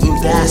 hey, do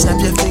that.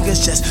 Snap your fingers,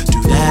 just do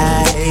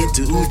that, hey,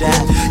 do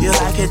that. You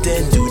like it,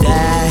 then do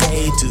that,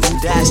 hey, do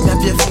that.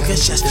 Snap your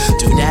fingers, just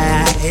do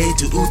that, hey,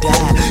 do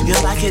that. You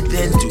like it,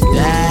 then do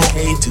that,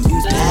 hey, do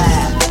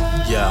that.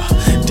 Yeah,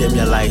 dim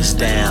your lights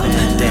down,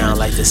 down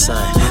like the sun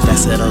that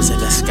settles in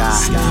the sky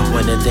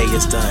when the day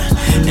is done.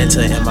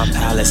 Enter in my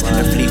palace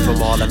and flee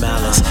from all the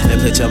malice. And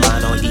put your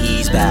mind on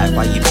ease back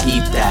while you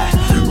peep that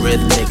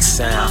rhythmic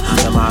sound.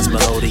 The mind's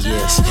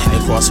melodious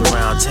and cross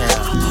around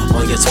town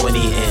on your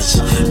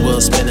 20-inch. Wheel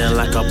spinning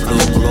like a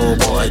blue globe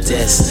or a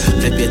disc.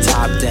 Flip your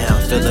top down,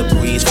 feel the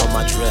breeze from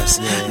my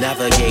drifts.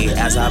 Navigate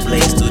as I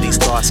blaze through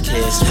these stars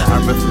kiss. I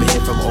rip from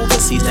here from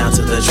overseas down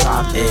to the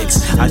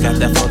tropics. I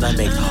got that flow that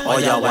make all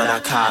y'all wanna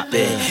cop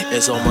it.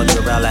 It's on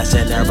mozzarella,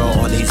 Gennaro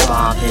on these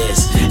bomb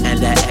hits. And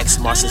that X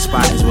marks the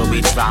spot is where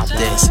we drop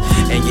this.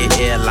 In your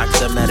ear like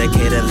the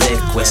medicated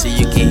liquid, so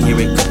you can hear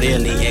it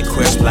clearly and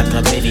crisp like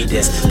a mini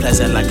disc.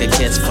 Pleasant like a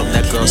kiss from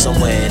that girl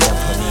somewhere in the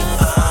Panini.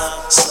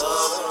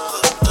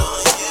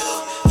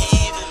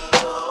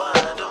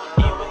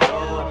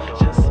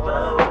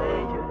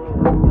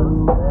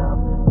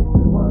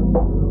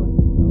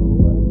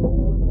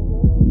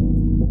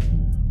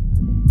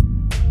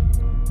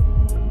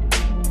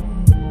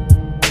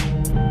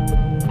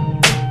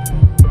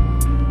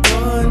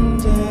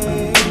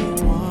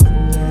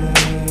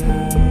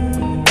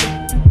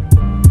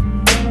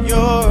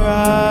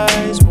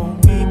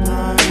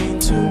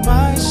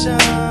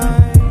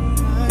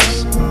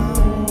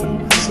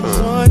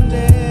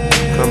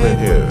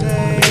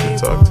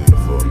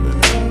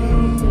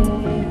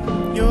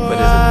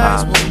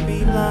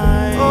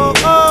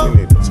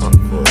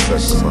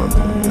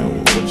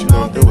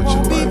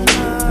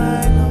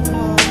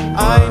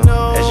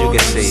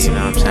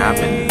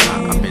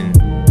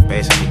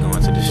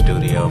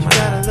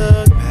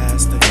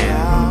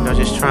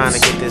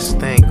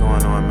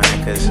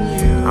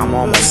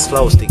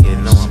 Close to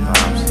getting on,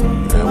 Pops.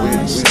 Man,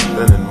 we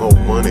spending more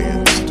money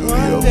in the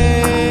studio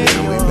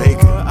than we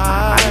making.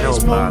 I know,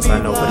 Pops,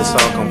 I know, but it's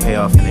all gonna pay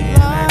off in the end,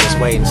 man. Just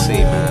wait and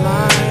see,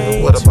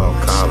 man. What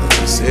about college?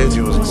 You said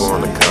you was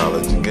going to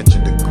college and get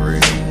your degree.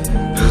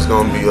 You was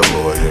gonna be a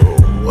lawyer.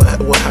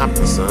 What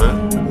happened,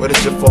 son? Where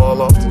did you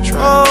fall off the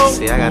track?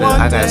 See, I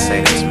gotta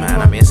say this,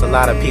 man. I mean, it's a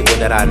lot of people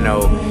that I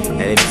know that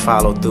didn't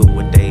follow through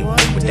with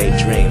their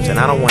dreams, and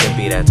I don't want to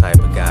be that type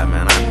of guy,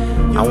 man.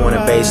 I want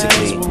to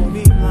basically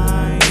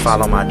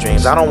follow my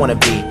dreams. I don't want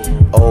to be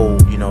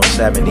old,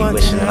 70,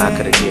 wishing that I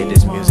could have did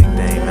this music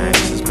thing, man.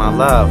 This is my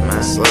love,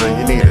 man. Son,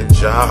 you need a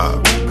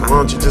job. Why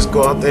don't you just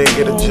go out there and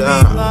get a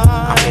job?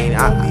 I mean,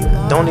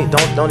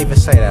 don't even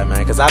say that, man,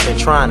 because I've been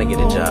trying to get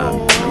a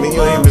job. I mean,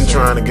 you ain't been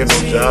trying to get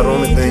no job. The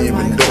only thing you've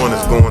been doing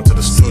is going to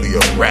the studio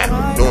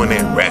rapping, doing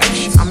that rap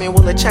shit. I mean,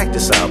 well, check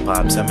this out,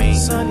 Pops. I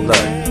mean, look,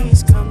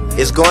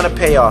 it's going to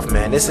pay off,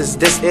 man. This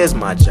is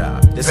my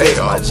job. This is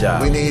my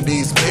job. We need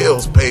these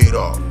bills paid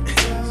off.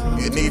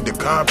 You need the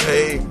car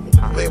paid.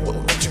 Wait,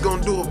 what you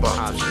gonna do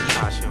about it?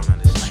 Pops, you don't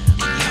understand.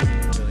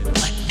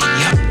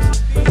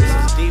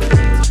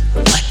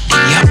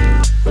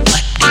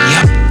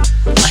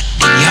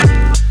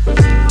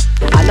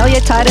 I know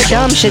you're tired of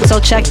dumb shit, so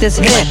check this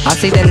hit. I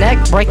see the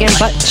neck breaking,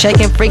 butt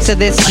shaking freaks of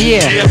this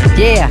year.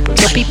 Yeah,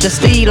 you'll peep the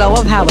stilo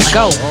of how it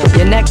go.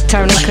 Your neck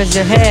turning cause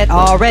your head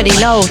already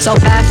knows. So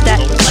pass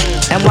that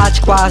and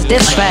watch squads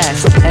this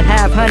fast, and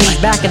have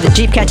honeys back in the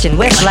Jeep catching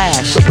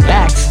whiplash.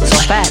 Backs so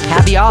fat,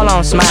 have you all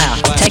on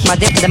smile. Take my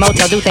dick to the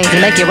motel, do things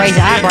to make you raise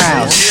your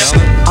eyebrows.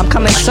 I'm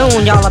coming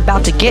soon, y'all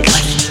about to get,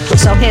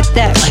 so hit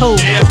that poo,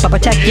 but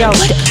protect your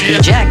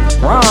eject.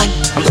 Wrong,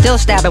 I'm still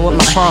stabbing with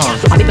my prong.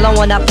 I be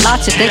blowing up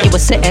lots, you think you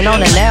was sitting on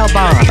a nail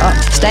bomb.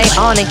 Stay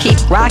on and keep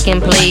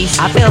rocking, please.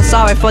 I feel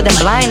sorry for them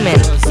blind men,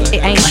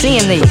 it ain't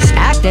seeing these.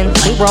 Acting,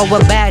 we roll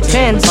with bad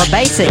tens or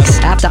basics.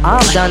 After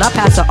I'm done, I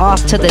pass her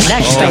off to the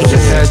next phase.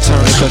 Head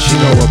turning cause she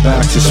know her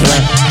back is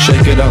fat.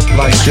 Shake it up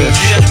like this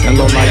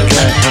and low like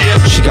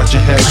that. She got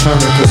your head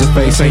turning cause her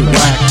face ain't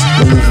whack.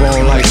 Move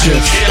on like this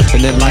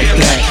and then like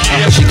that.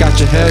 She got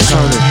your head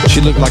turning,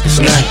 she look like a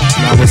snack.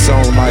 Now it's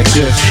on like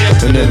this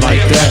and then like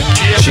that.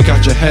 She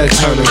got your head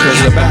turning cause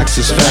her back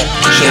is fat.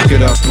 Shake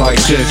it up like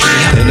this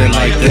and then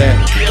like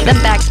that. Them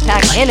backs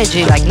pack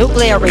energy like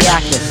nuclear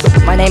reactors.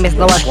 My name is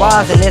Lois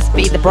Waz and this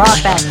be the broad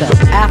factor.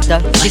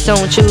 After she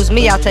soon choose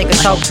me, I'll take a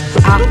toke.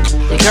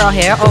 The girl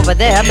here over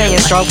there, million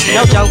strokes,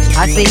 no jokes.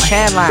 I see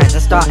tan lines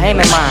and start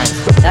aiming mines.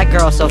 That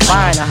girl so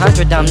fine,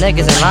 100 dumb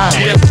niggas in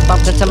line.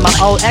 Bumped into my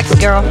old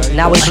ex-girl,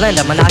 now we blend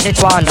them. Menage a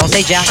trois, don't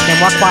say jack, then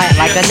walk quiet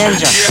like a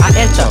ninja. I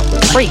enter,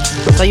 freak,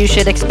 so you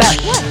should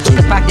expect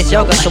to practice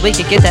yoga so we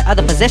could get that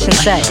other position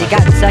set. You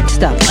got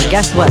sexed up, but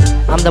guess what?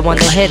 I'm the one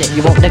that hit it,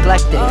 you won't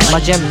neglect it. My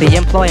gym be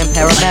employing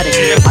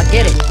paramedics. I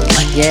get it,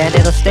 yeah, and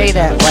it'll stay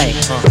that way.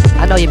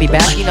 I know you be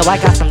back, you know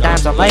I got some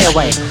dimes on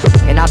layaway.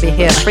 And I'll be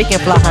here freaking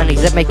fly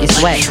honeys that make you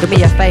sweat. Do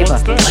me a favor,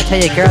 tell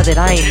your girl that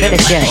I ain't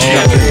finished yet. She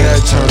got her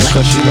head turning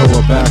cause she know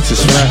her back is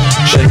fat.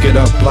 Shake it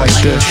up like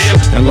this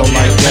and low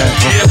like that.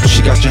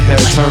 She got your head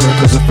turning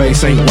cause her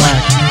face ain't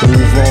whack.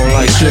 Move on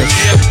like this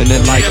and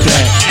then like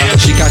that.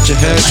 She got your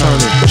head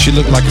turning, she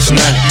look like a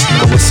snack.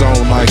 Now it's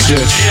on like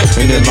this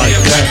and then like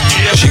that.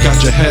 She got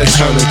your head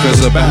turning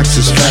cause her back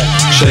is fat.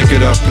 Shake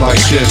it up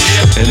like this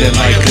and then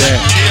like that.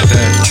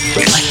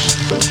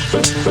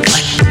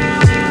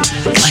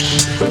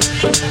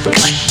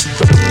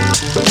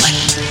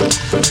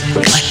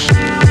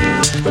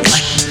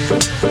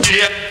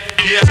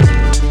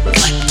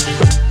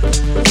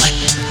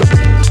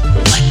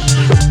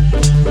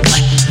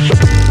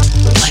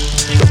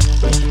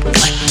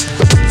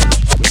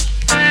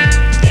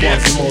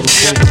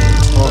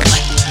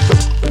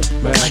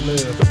 Mad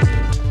Lib,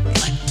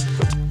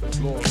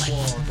 Lord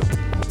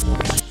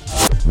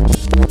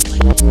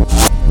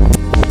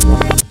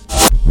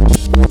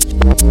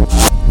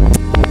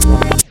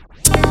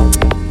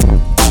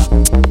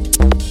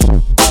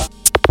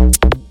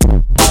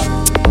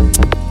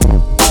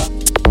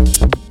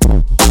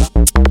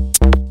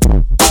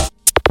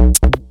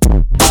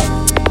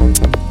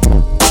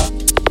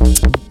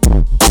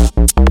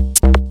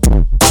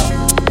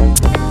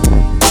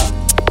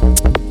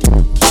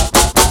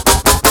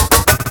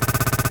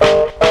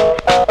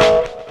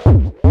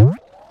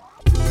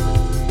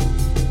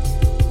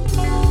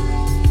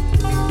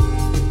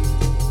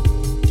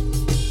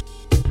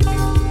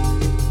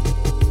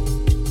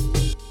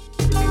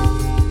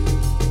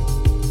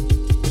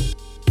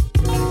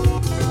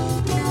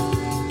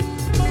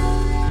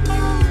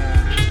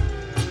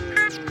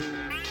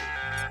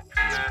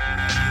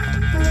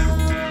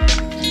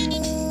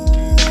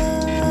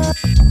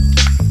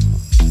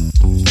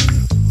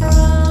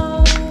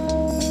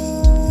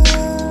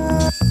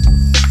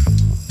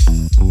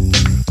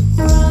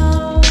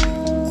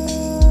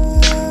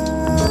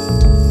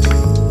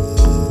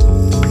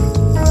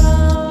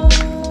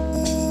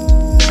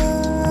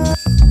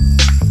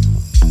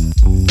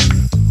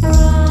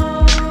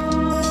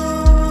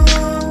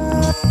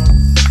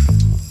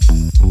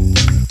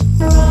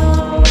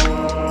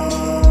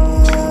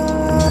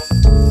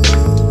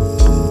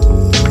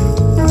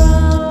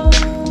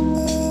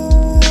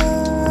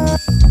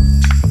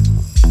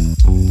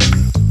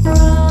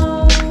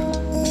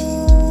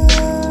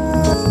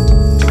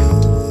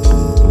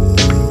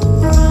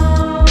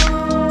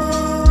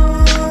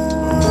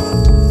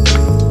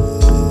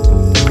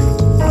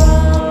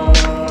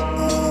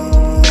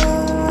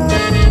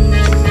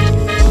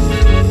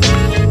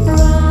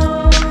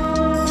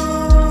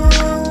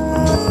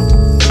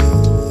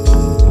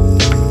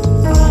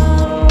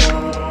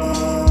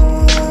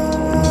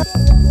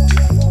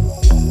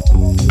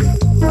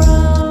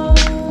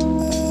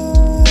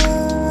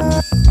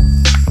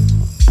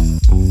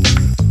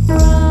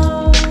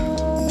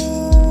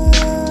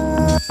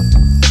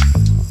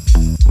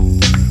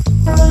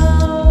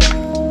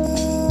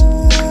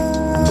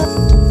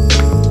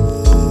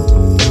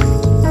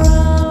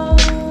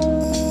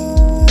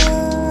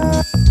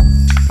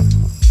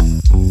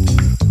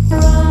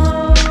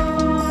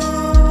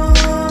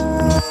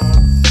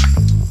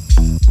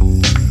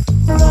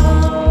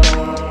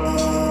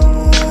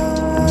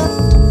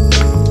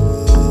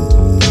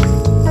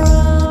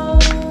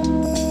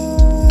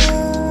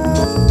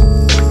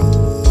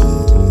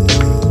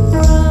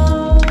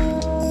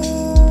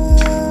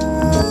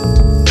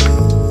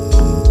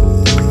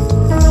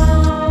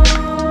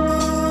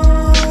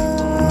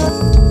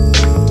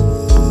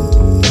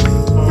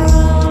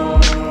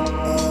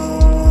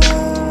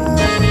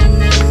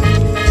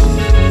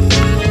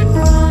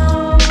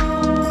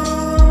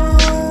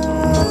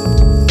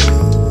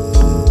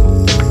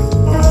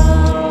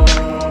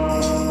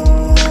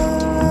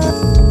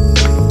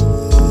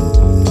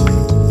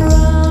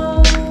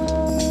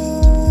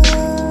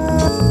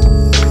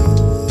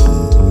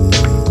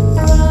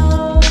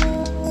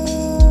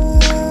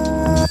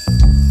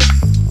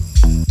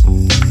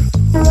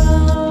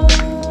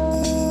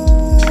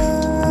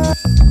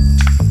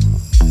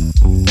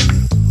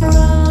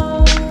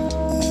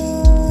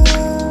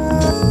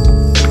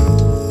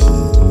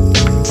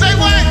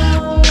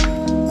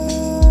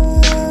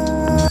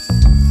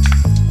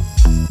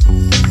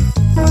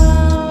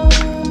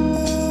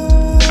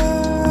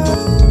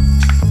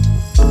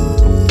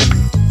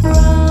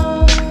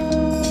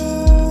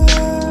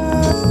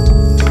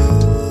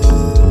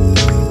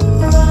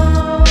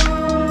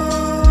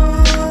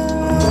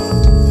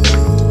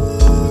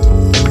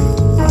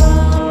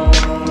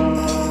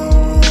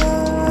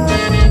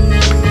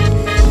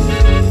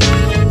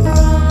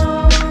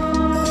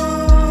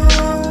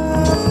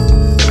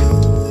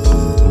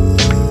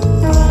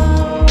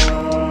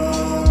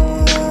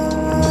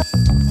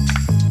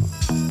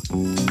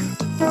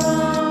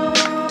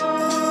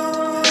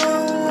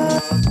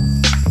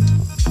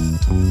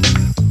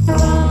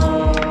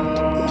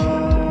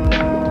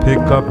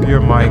up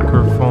your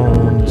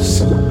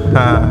microphones.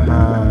 Ha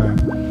ha.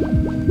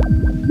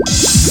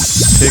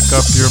 Pick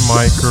up your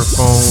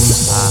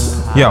microphones.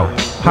 Yo,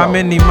 how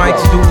many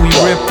mics do we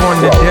rip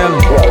on the deli?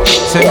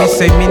 Send me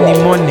say many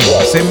money.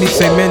 Send me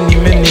say many,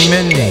 many,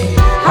 many.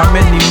 How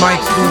many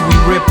mics do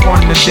we rip on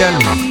the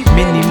deli?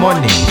 Many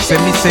money. Send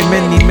me say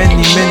many,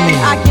 many, many.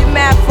 I get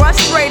mad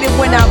frustrated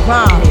when I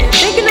rhyme,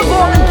 thinking of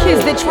all them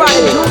kids that try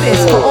to do this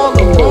for all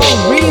the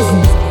wrong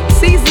reasons.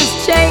 Seasons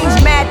change,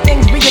 mad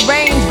things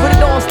rearrange, but it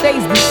all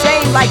stays the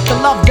same. Like the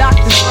love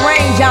Dr.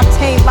 Strange, I'm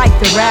tame like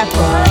the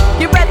rapper.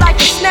 Get red like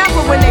a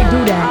snapper when they do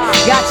that.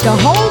 Got your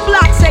whole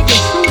block saying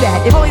true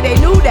that. If only they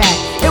knew that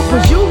it was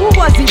you who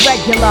was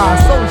irregular.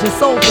 Sold your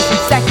soul for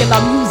some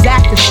secular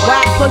music, the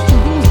swag, plus you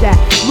lose that.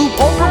 Loop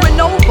over and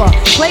over,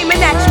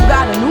 claiming that you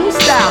got a new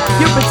style.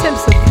 Your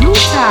attempts are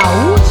futile,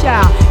 ooh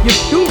child, you're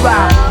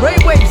puerile.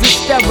 Brainwaves are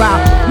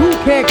sterile. You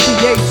can't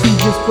create, you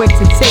just wait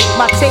to take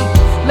my tape.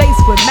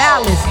 Laced with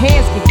malice,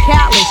 hands get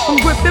callous from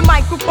gripping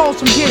microphones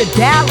from here to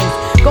Dallas.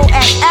 Go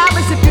ask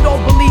Alice if you don't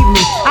believe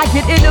me. I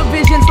get inner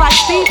visions like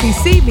Stevie.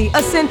 See me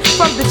ascend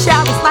from the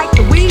chalice like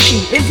the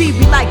Weezy. Indeed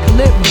be like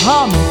Khalid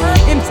Muhammad.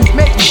 MCs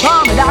make me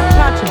vomit out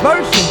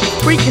controversial.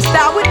 Freaking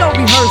style with no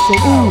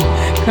rehearsal. Ooh,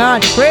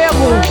 contraire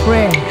won't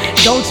friend.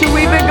 Don't you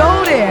even go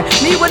there.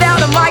 Me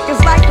without a mic is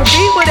like a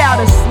bee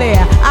without a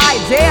snare. I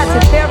dare to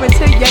tear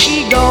into your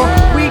ego.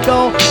 We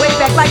go way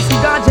back like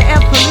some ganja and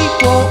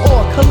Palico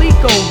or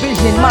Calico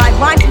vision. My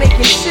rhymes make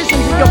incisions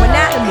in your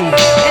anatomy,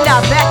 and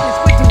our backwards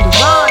with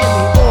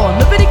Deuteronomy. Or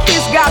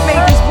Leviticus, God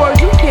made this word,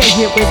 you can't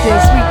get with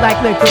this. Sweet like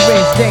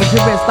licorice,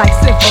 dangerous like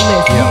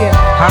syphilis. Yeah.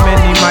 How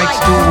many mics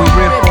do we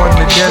rip on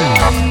the deli?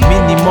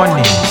 Many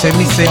money. Say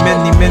me say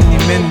many, many,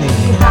 many.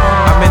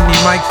 How many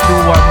mics do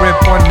I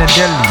rip on the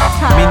deli?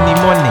 Many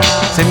money.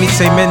 Say me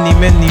say many,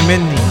 many,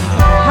 many.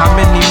 How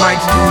many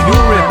mics do you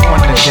rip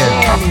on the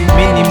deli?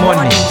 Many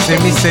money. Say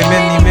me say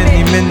many,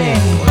 many, many.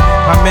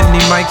 How many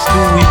mics do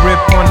we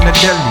rip on the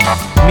deli?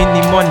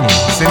 Many money.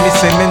 Say me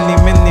say many,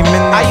 many,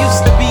 many. I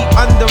used to be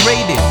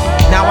underrated.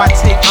 Now I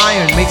take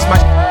iron, makes my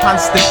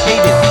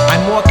constipated.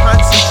 I'm more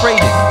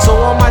concentrated. So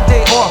on my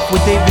day off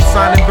with David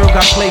Sonnenberg,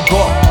 I play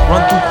golf.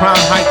 Run through Crown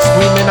Heights,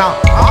 screaming out,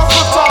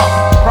 Alpha Talk.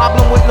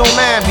 Problem with no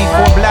man,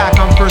 before black,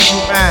 I'm first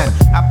you man.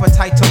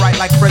 Appetite to write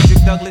like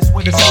Frederick Douglass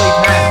with a slave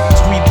hand.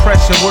 Street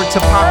pressure, word to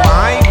Papa,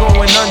 I ain't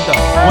going under.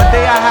 One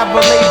day I have a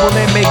label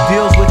and make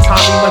deals with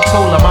Tommy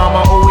Mottola.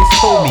 Mama always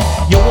told me,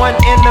 you're one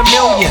in a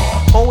million.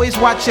 Always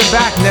watch your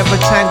back, never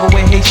tangle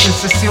with Haitian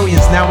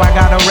Sicilians. Now I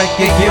gotta wreck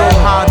your gill,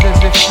 how does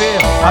it feel?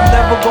 I'm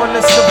never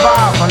gonna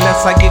survive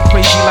unless I get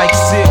crazy like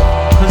Sid.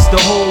 Cause the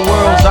whole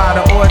world's out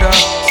of order.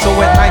 So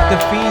at night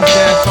the fiends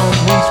dance on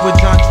Grease with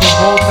John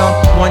Travolta.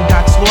 One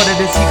got slaughtered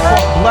as he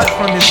caught blood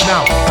from his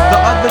mouth. The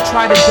other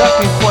tried to duck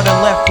and caught a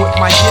left with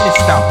my Guinness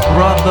stout.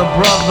 Brother,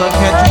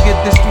 can't you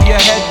get this through your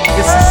head?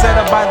 It's a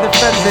setup by the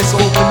feds, they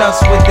open us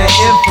with their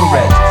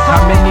infrared.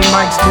 How many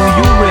mics do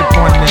you rip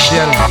on the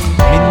deli?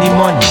 Many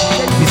money.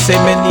 We say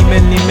many,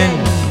 many, many.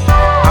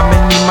 How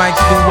many mics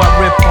do I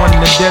rip on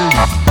the deli?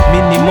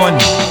 Many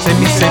money. Say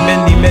me say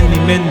many, many,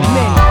 many.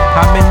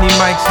 How many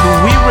mics do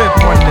we rip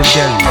on the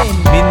deli?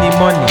 Many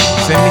money.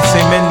 Say me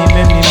say many,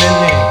 many,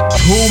 many.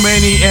 Too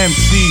many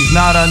MCs,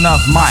 not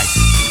enough mics.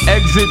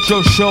 Exit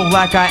your show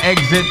like I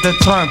exit the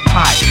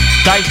turnpike.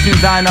 Dice and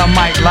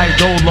dynamite like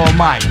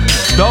Dolomite.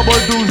 Double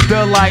Deuce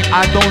delight,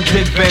 I don't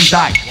take Van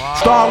Dyke.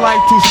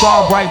 Starlight to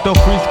star bright, the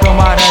freaks come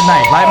out at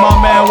night. Like my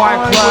man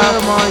White Cloud.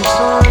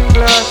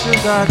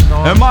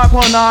 And my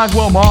panache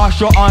will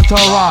marshal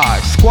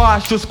entourage.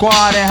 Squash to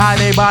squad and hide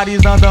their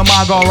bodies under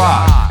my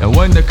garage. And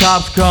when the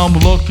cops come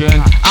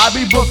looking, I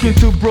be booking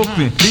to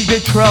Brooklyn.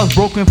 DJ trails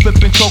broken,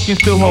 flipping, choking,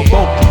 still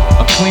Hoboken.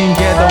 A clean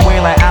getaway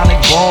like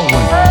Alec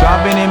Baldwin.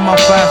 Driving in my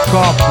fast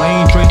car,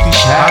 playing Tracy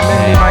Chapman. How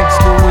many mics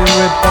do we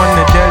rip on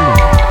the deli?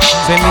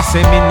 Say me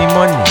say many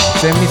money.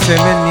 Say me say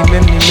many,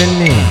 many,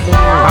 many.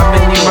 How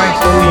many mics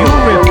do you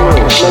rip on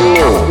the deli?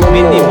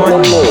 Many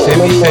money. Say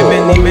me say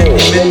many, many,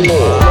 many.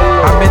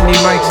 How many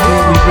mics do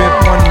we rip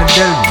on the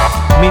deli?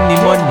 Many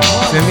money.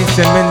 Say me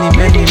say many,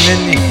 many,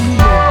 many.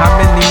 How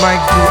many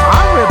mics do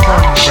I rip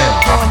on the deli?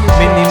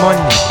 Many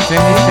money. Say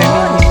me say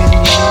many, many,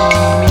 many.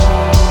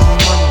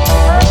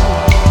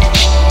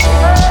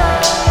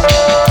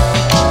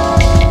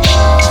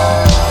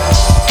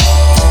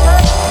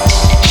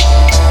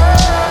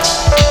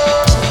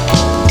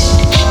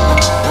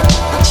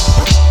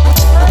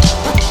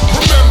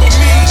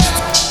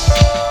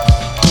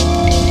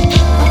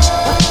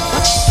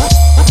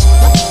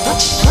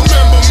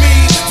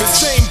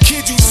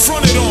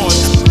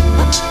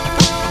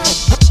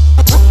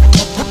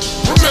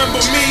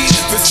 Remember me,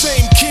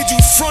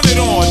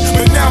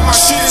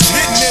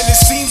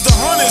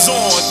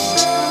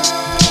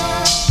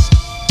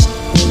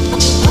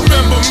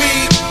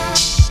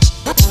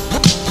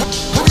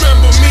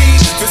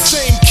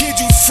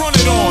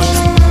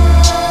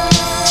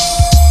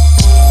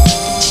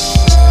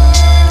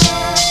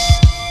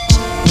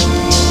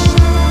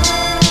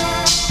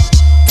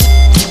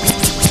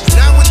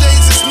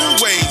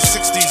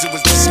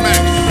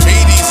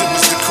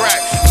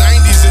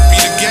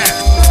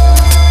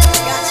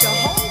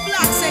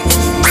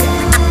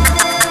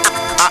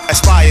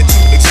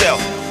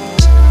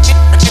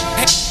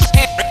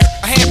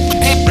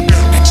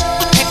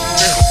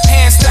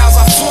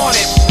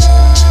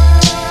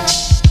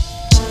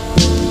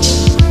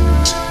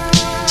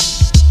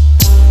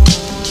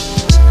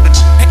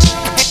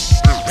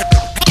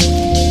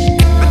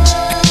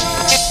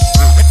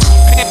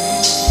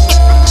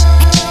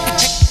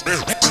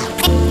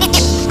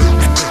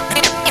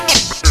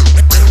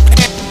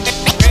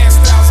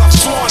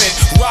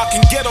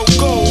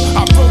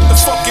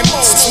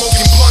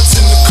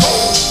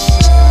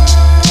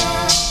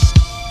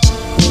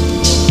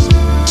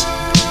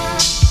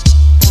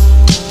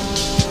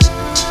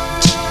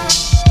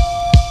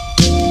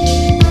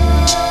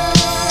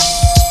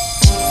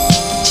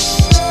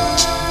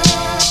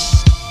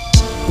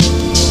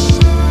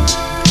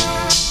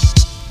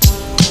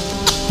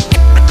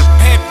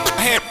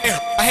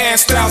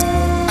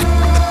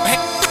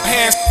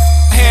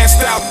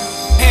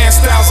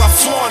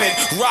 flaunt it.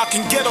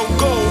 Rockin' ghetto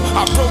gold.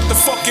 I broke the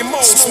fucking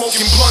mold.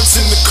 Smoking blunts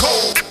in the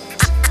cold.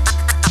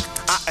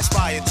 I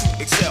aspire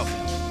to excel.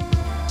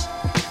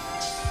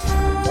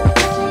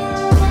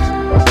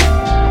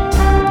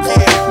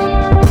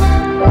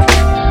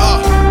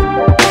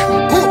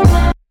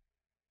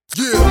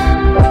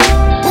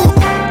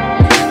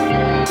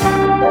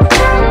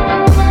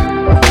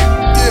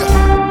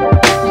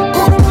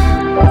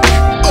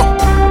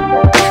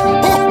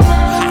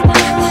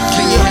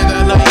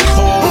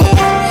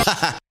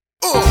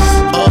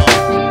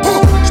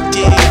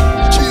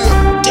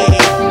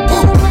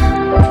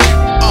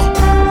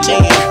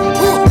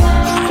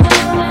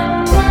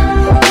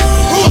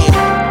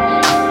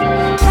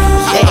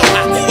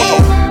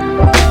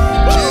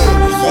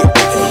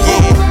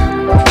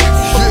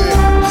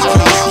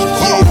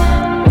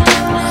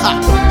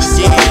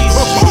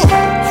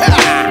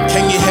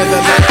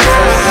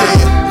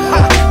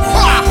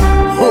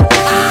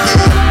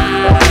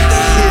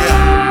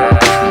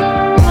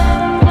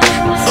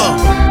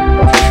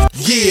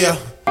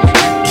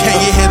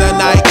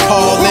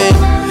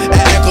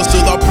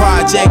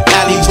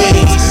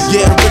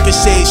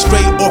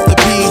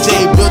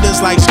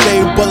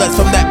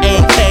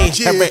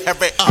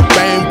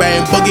 Bang,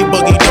 bang, boogie,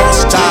 boogie, don't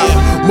stop.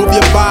 Move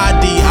your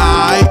body,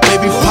 aight,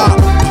 baby, pop.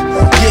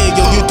 Yeah,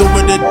 yo, you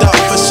doing it up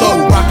for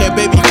sure. Rock that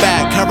baby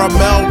back,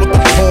 caramel with the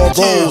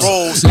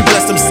cornrows. You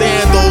bless them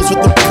sandals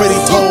with them pretty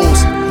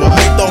toes.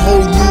 Make the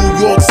whole New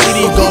York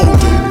City go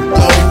do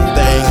your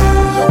thing.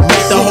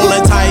 Make the whole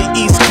entire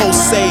East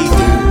Coast say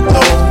do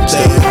your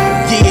thing.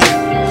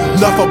 Yeah,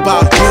 enough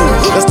about you.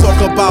 Let's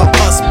talk about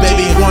us,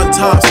 baby. 1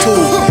 times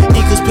 2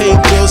 equals pay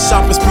bills,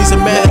 shopping sprees,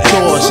 and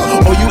manicures.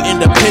 Oh, you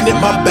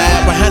independent? My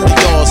bad, we're handling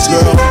yours,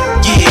 girl.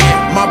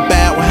 Yeah, my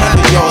bad, we're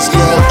handling yours,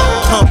 girl.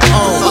 Come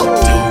on.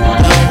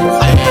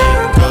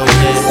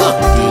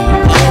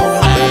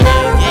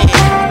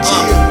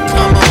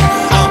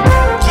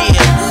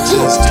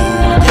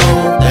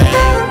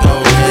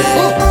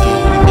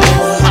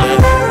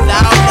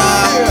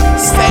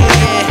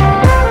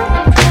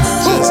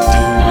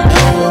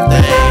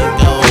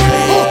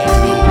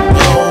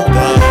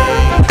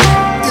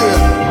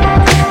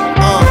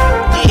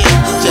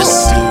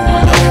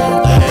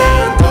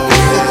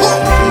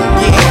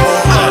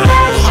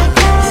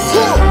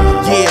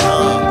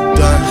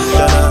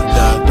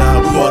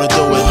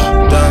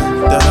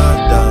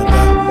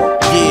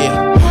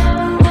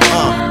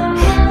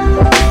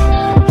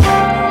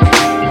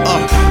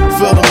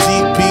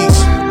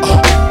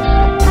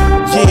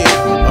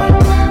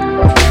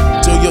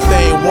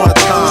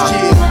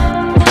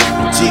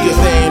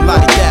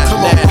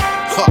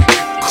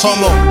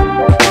 Come on,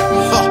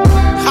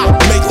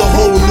 make the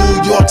whole New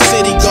York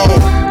City go.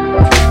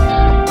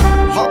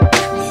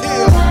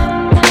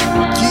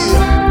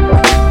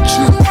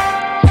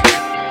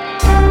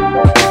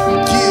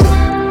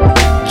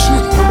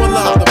 Come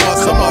on, the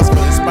bus, come on, been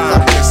inspired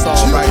with this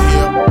song right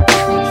here.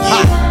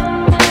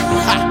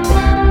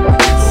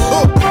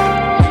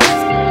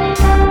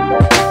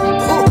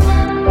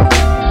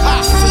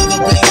 Feel the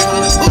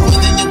bassline is lower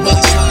than your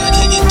waistline.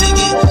 Can you dig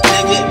it?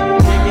 Dig it?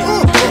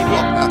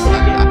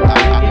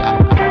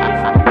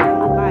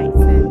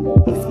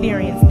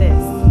 Experience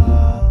this.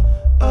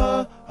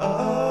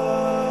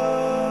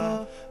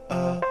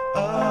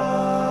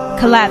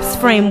 Collapse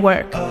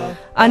framework.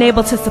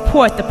 Unable to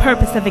support the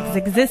purpose of its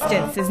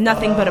existence is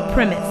nothing but a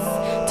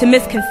premise to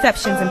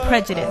misconceptions and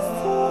prejudice.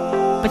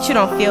 But you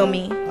don't feel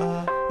me.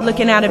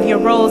 Looking out of your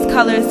rose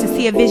colors to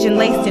see a vision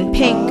laced in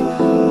pink.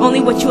 Only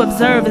what you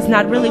observe is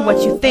not really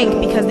what you think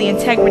because the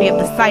integrity of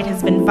the sight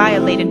has been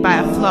violated by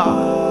a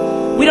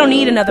flaw. We don't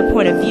need another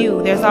point of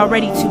view, there's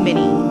already too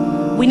many.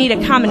 We need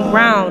a common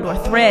ground or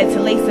thread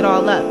to lace it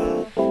all up,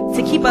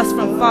 to keep us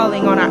from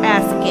falling on our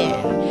ass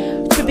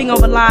again, tripping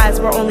over lies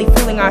we're only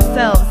fooling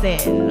ourselves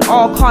in,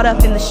 all caught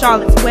up in the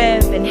Charlotte's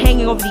web and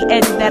hanging over the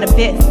edge of that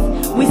abyss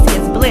we see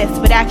as bliss,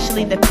 but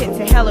actually the pit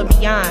to hell or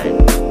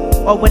beyond,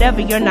 or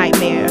whatever your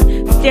nightmare.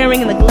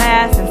 Staring in the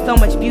glass and so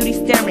much beauty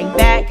staring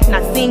back,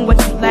 not seeing what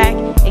you lack,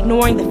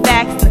 ignoring the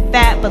facts and the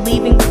fat,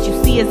 believing what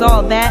you see is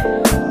all that,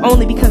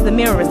 only because the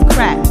mirror is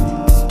cracked,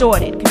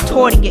 distorted,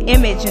 contorting your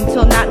image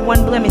until not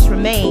one blemish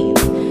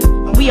remains.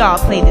 We all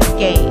play this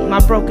game.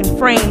 Our broken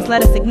frames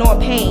let us ignore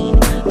pain,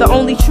 the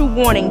only true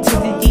warning to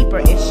the deeper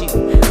issue.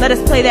 Let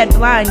us play that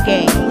blind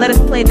game. Let us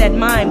play that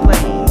mind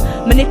blame.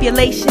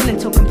 Manipulation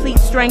until complete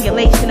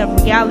strangulation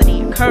of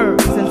reality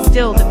occurs and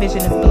still the vision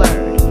is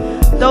blurred.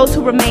 Those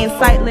who remain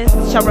sightless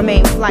shall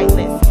remain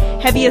flightless,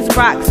 heavy as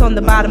rocks on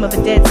the bottom of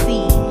a dead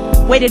sea,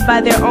 weighted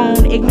by their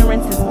own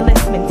ignorance is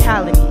bliss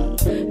mentality.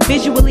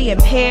 Visually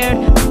impaired,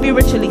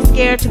 spiritually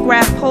scared to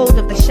grasp hold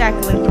of the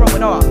shackle and throw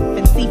it off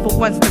and see for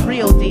once the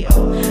real deal.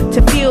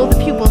 To feel the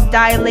pupils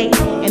dilate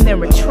and then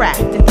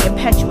retract at the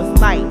impetuous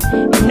light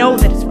and know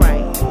that it's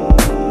right.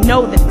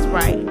 Know that it's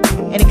right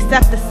and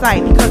accept the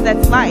sight because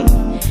that's life.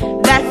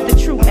 That's the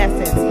true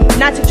essence.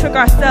 Not to trick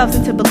ourselves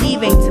into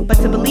believing, but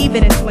to believe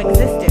it into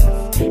existence.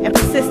 And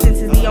persistence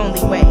is the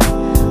only way,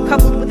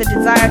 coupled with a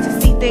desire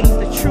to see things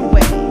the true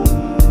way.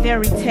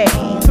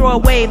 Verite, throw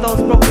away those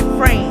broken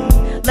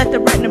frames. Let the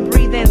retina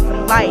breathe in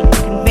some light and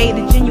convey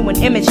the genuine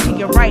image to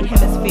your right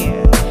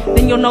hemisphere.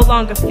 Then you'll no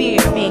longer fear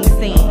being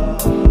seen.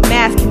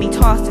 Masks can be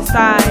tossed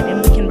aside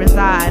and we can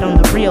reside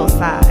on the real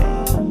side.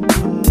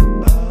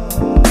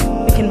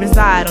 We can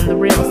reside on the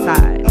real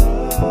side.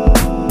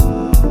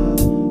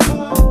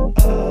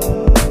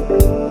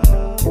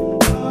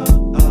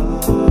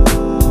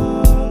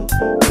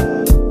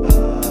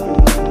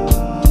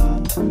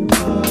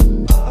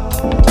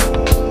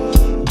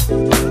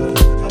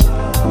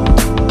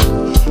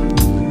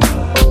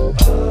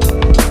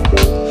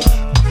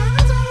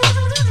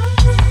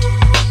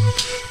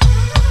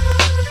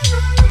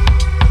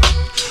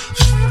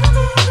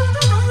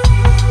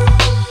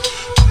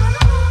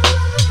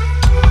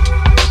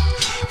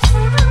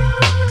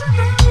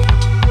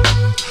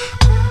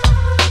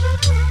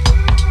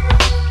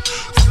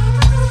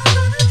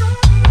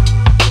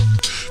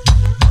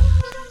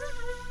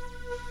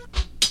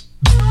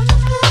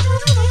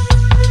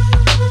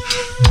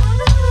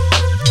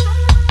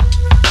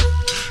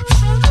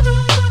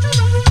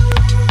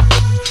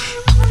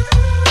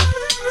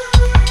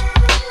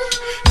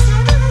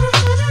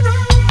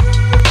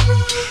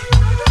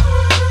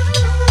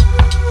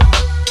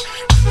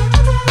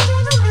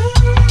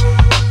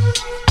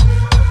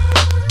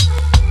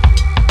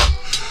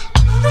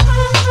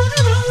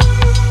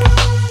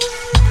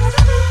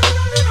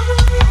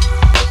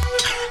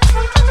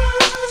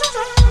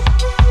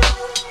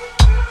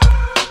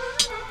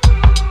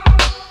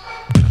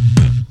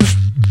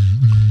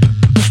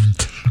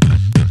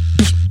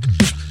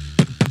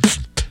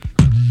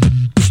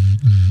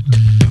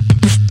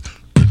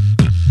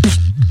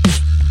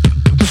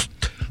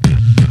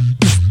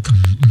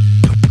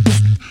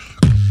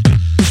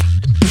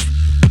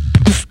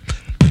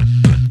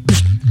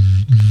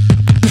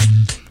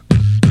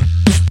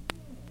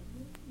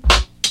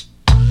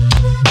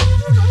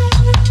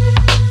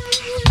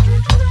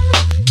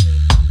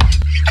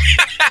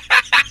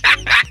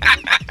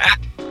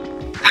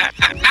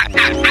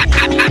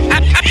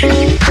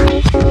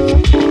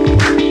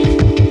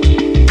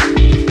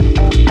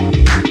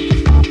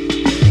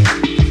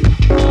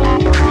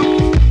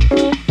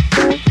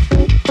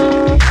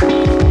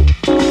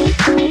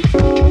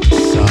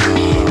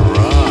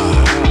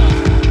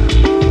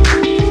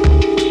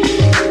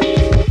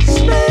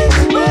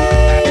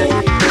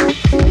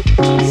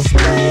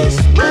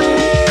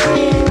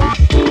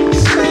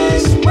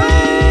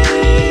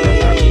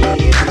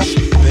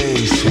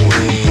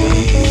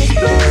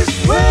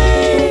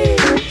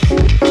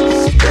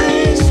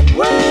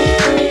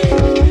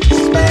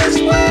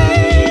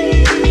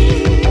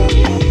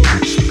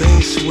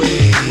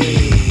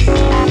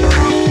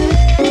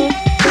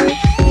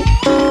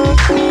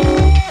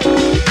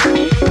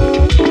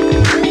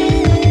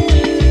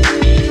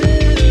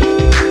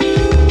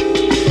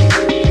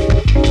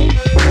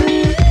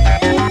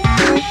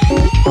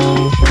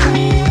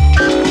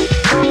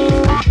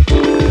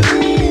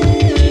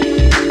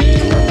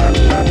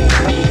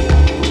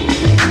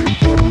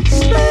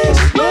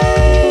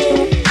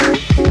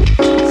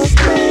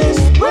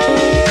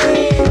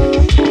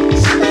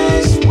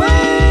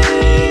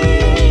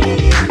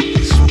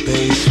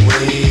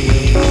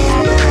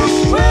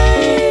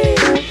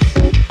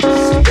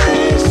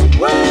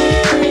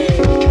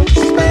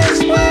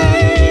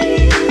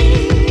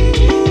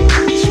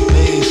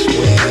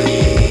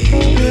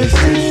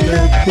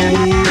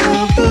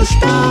 Of the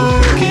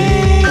Stargate.